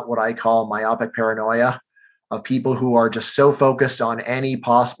about what I call myopic paranoia of people who are just so focused on any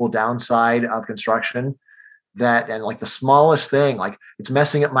possible downside of construction and like the smallest thing, like it's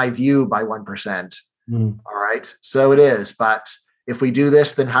messing up my view by 1%. All right. So it is. But if we do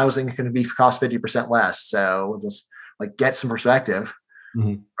this, then housing can cost 50% less. So we'll just like get some perspective.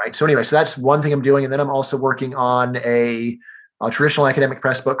 Right. So anyway, so that's one thing I'm doing. And then I'm also working on a traditional academic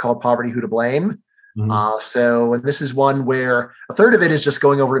press book called Poverty, Who to Blame? And this is one where a third of it is just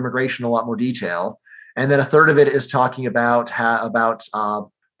going over immigration in a lot more detail. And then a third of it is talking about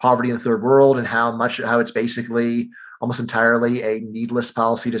poverty in the third world and how it's basically almost entirely a needless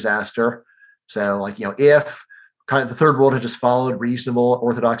policy disaster. So like, if kind of the third world had just followed reasonable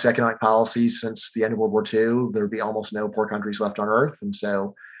orthodox economic policies since the end of World War II, there would be almost no poor countries left on earth. And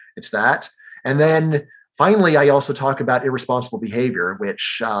so it's that. And then finally, I also talk about irresponsible behavior,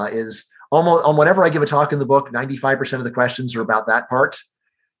 which is almost on whenever I give a talk in the book, 95% of the questions are about that part.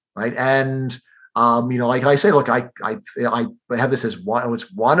 Right. And like I say, look, I have this as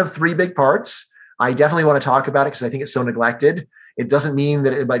it's one of 3 big parts. I definitely want to talk about it because I think it's so neglected. It doesn't mean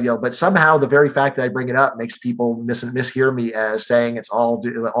that but somehow the very fact that I bring it up makes people mishear me as saying it's all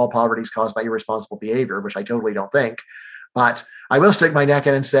poverty is caused by irresponsible behavior, which I totally don't think. But I will stick my neck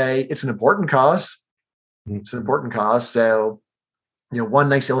in and say it's an important cause. It's an important cause. So, one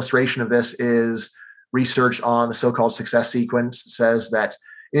nice illustration of this is research on the so-called success sequence that says that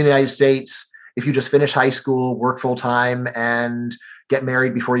in the United States, if you just finish high school, work full time, and get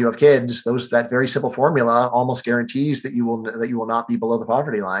married before you have kids, that very simple formula almost guarantees that you will not be below the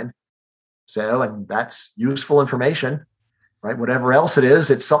poverty line. So, and that's useful information, right? Whatever else it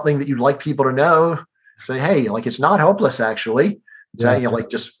is, it's something that you'd like people to know. Say, hey, like it's not hopeless actually. So, like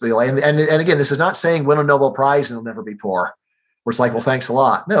just feel, and again, this is not saying win a Nobel Prize and you'll never be poor. Where it's like, well, thanks a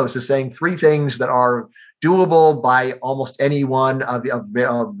lot. No, it's just saying three things that are doable by almost anyone of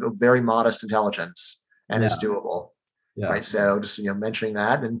very modest intelligence, and it's doable. Yeah. Right. So just mentioning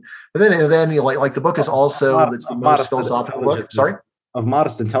that, but then like the book is also it's the most philosophical book. Sorry. Of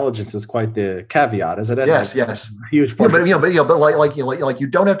modest intelligence is quite the caveat, isn't it? Yes, yes. Huge portion. But like you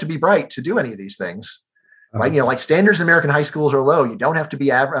don't have to be bright to do any of these things. Right, like standards in American high schools are low. You don't have to be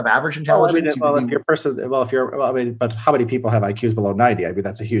of average intelligence. But how many people have IQs below 90? I mean,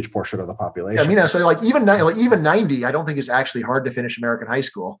 that's a huge portion of the population. Yeah, so like even 90, I don't think is actually hard to finish American high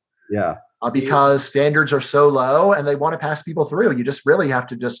school. Yeah, because standards are so low and they want to pass people through. You just really have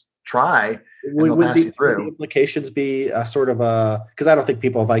to just try. Would the implications be sort of because I don't think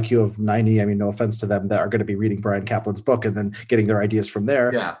people of IQ of 90, I mean, no offense to them, that are going to be reading Brian Kaplan's book and then getting their ideas from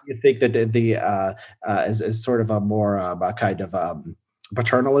there. Yeah. You think that is sort of a more kind of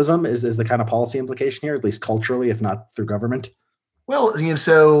paternalism is the kind of policy implication here, at least culturally, if not through government? Well,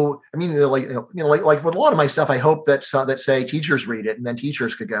 so I mean, like with a lot of my stuff, I hope that say teachers read it, and then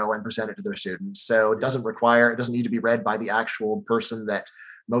teachers could go and present it to their students. So it doesn't need to be read by the actual person that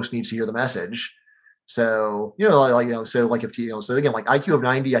most needs to hear the message. So so if so again, like IQ of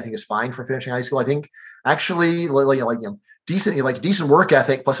 90, I think is fine for finishing high school. I think actually decent work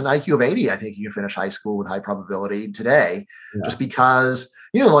ethic plus an IQ of 80, I think you can finish high school with high probability today, just because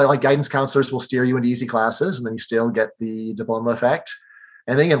like guidance counselors will steer you into easy classes, and then you still get the diploma effect.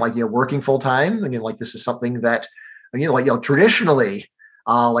 And then again, working full time, again, like this is something that traditionally,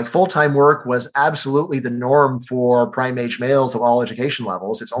 like full-time work was absolutely the norm for prime age males of all education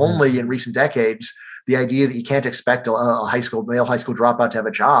levels. It's only in recent decades the idea that you can't expect a male high school dropout to have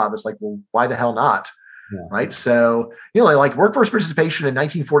a job. It's like, well, why the hell not? Yeah. Right. So, like workforce participation in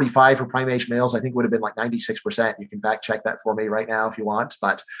 1945 for prime age males, I think would have been like 96%. You can fact check that for me right now if you want,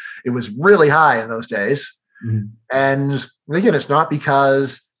 but it was really high in those days. Mm-hmm. And again, it's not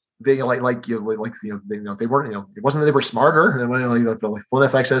because they they weren't, it wasn't that they were smarter. And Flynn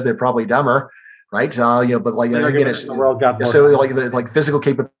effect says they're probably dumber. Right. But again, it's so physical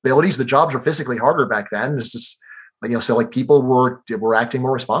capabilities, the jobs were physically harder back then. It's just so people were acting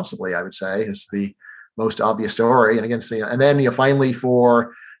more responsibly, I would say, is the most obvious story. And again, and then finally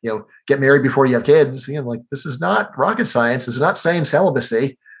for get married before you have kids. This is not rocket science. This is not saying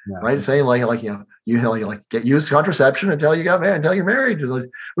celibacy, right? It's saying get use contraception until you got married, until you're married,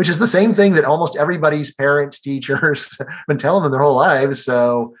 which is the same thing that almost everybody's parents, teachers have been telling them their whole lives.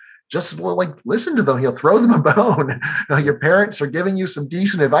 So just listen to them. Throw them a bone. Your parents are giving you some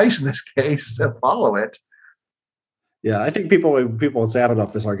decent advice in this case. So follow it. Yeah, I think people would say, I don't know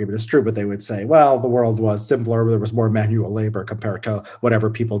if this argument is true, but they would say, well, the world was simpler. There was more manual labor compared to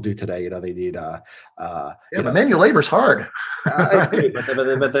whatever people do today. They need. But manual labor is hard. I agree, but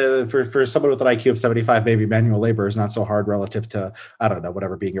for someone with an IQ of 75, maybe manual labor is not so hard relative to, I don't know,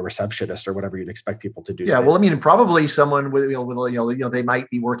 whatever, being a receptionist or whatever you'd expect people to do. Yeah, today. Well, I mean, probably someone with they might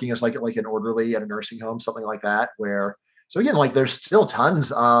be working as like an orderly at a nursing home, something like that, where. So again, there's still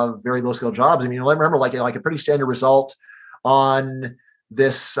tons of very low skill jobs. I mean, remember, like a pretty standard result on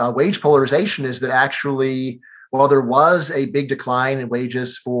this wage polarization is that actually, while there was a big decline in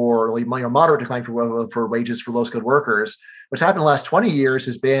wages for moderate decline for wages for low skilled workers, what's happened in the last 20 years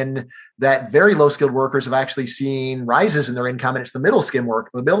has been that very low skilled workers have actually seen rises in their income, and it's the middle skilled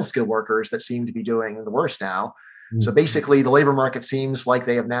workers that seem to be doing the worst now. Mm-hmm. So basically, the labor market seems like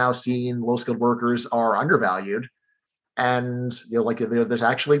they have now seen low skilled workers are undervalued. And there's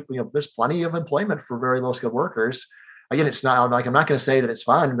actually there's plenty of employment for very low skilled workers. Again, it's not I'm not going to say that it's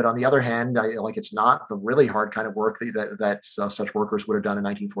fun, but on the other hand, it's not the really hard kind of work that such workers would have done in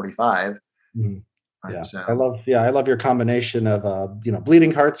 1945. Mm-hmm. Right, yeah, so. I love your combination of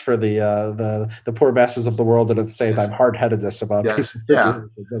bleeding hearts for the poor masses of the world, and at the same time hard-headedness about yes. Yeah.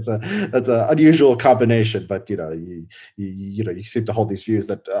 That's an unusual combination, but you seem to hold these views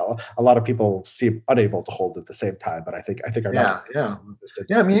that a lot of people seem unable to hold at the same time. But I think are not. Yeah.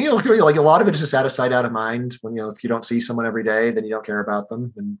 I mean, a lot of it is just out of sight, out of mind. When if you don't see someone every day, then you don't care about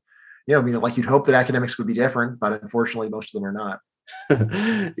them. And you'd hope that academics would be different, but unfortunately, most of them are not.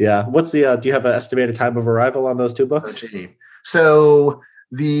 Yeah. What's the do you have an estimated time of arrival on those two books? So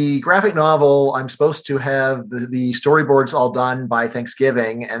the graphic novel, I'm supposed to have the storyboards all done by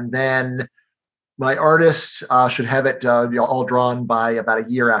Thanksgiving, and then my artist should have it all drawn by about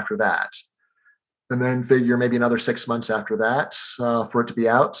a year after that, and then figure maybe another 6 months after that for it to be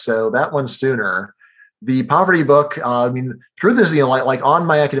out. So that one's sooner. The poverty book, truth is, like on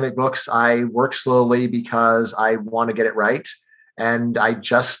my academic books, I work slowly because I want to get it right. And I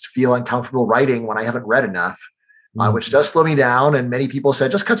just feel uncomfortable writing when I haven't read enough. which does slow me down. And many people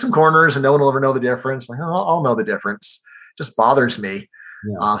said, just cut some corners and no one will ever know the difference. Like, oh, I'll know the difference. It just bothers me.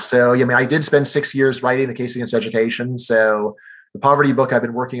 Yeah. So, yeah, I mean, I did spend 6 years writing The Case Against Education. So the poverty book, I've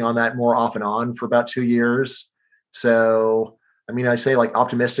been working on that more off and on for about 2 years. So, I mean, I say like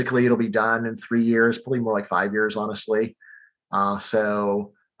optimistically, it'll be done in 3 years, probably more like 5 years, honestly. I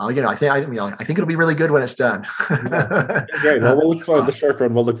think it'll be really good when it's done. Great. Well, we'll look forward to the short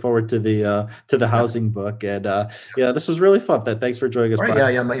run. We'll look forward to the housing book. And this was really fun. Thanks for joining us.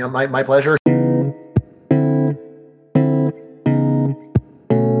 Right, yeah, my pleasure.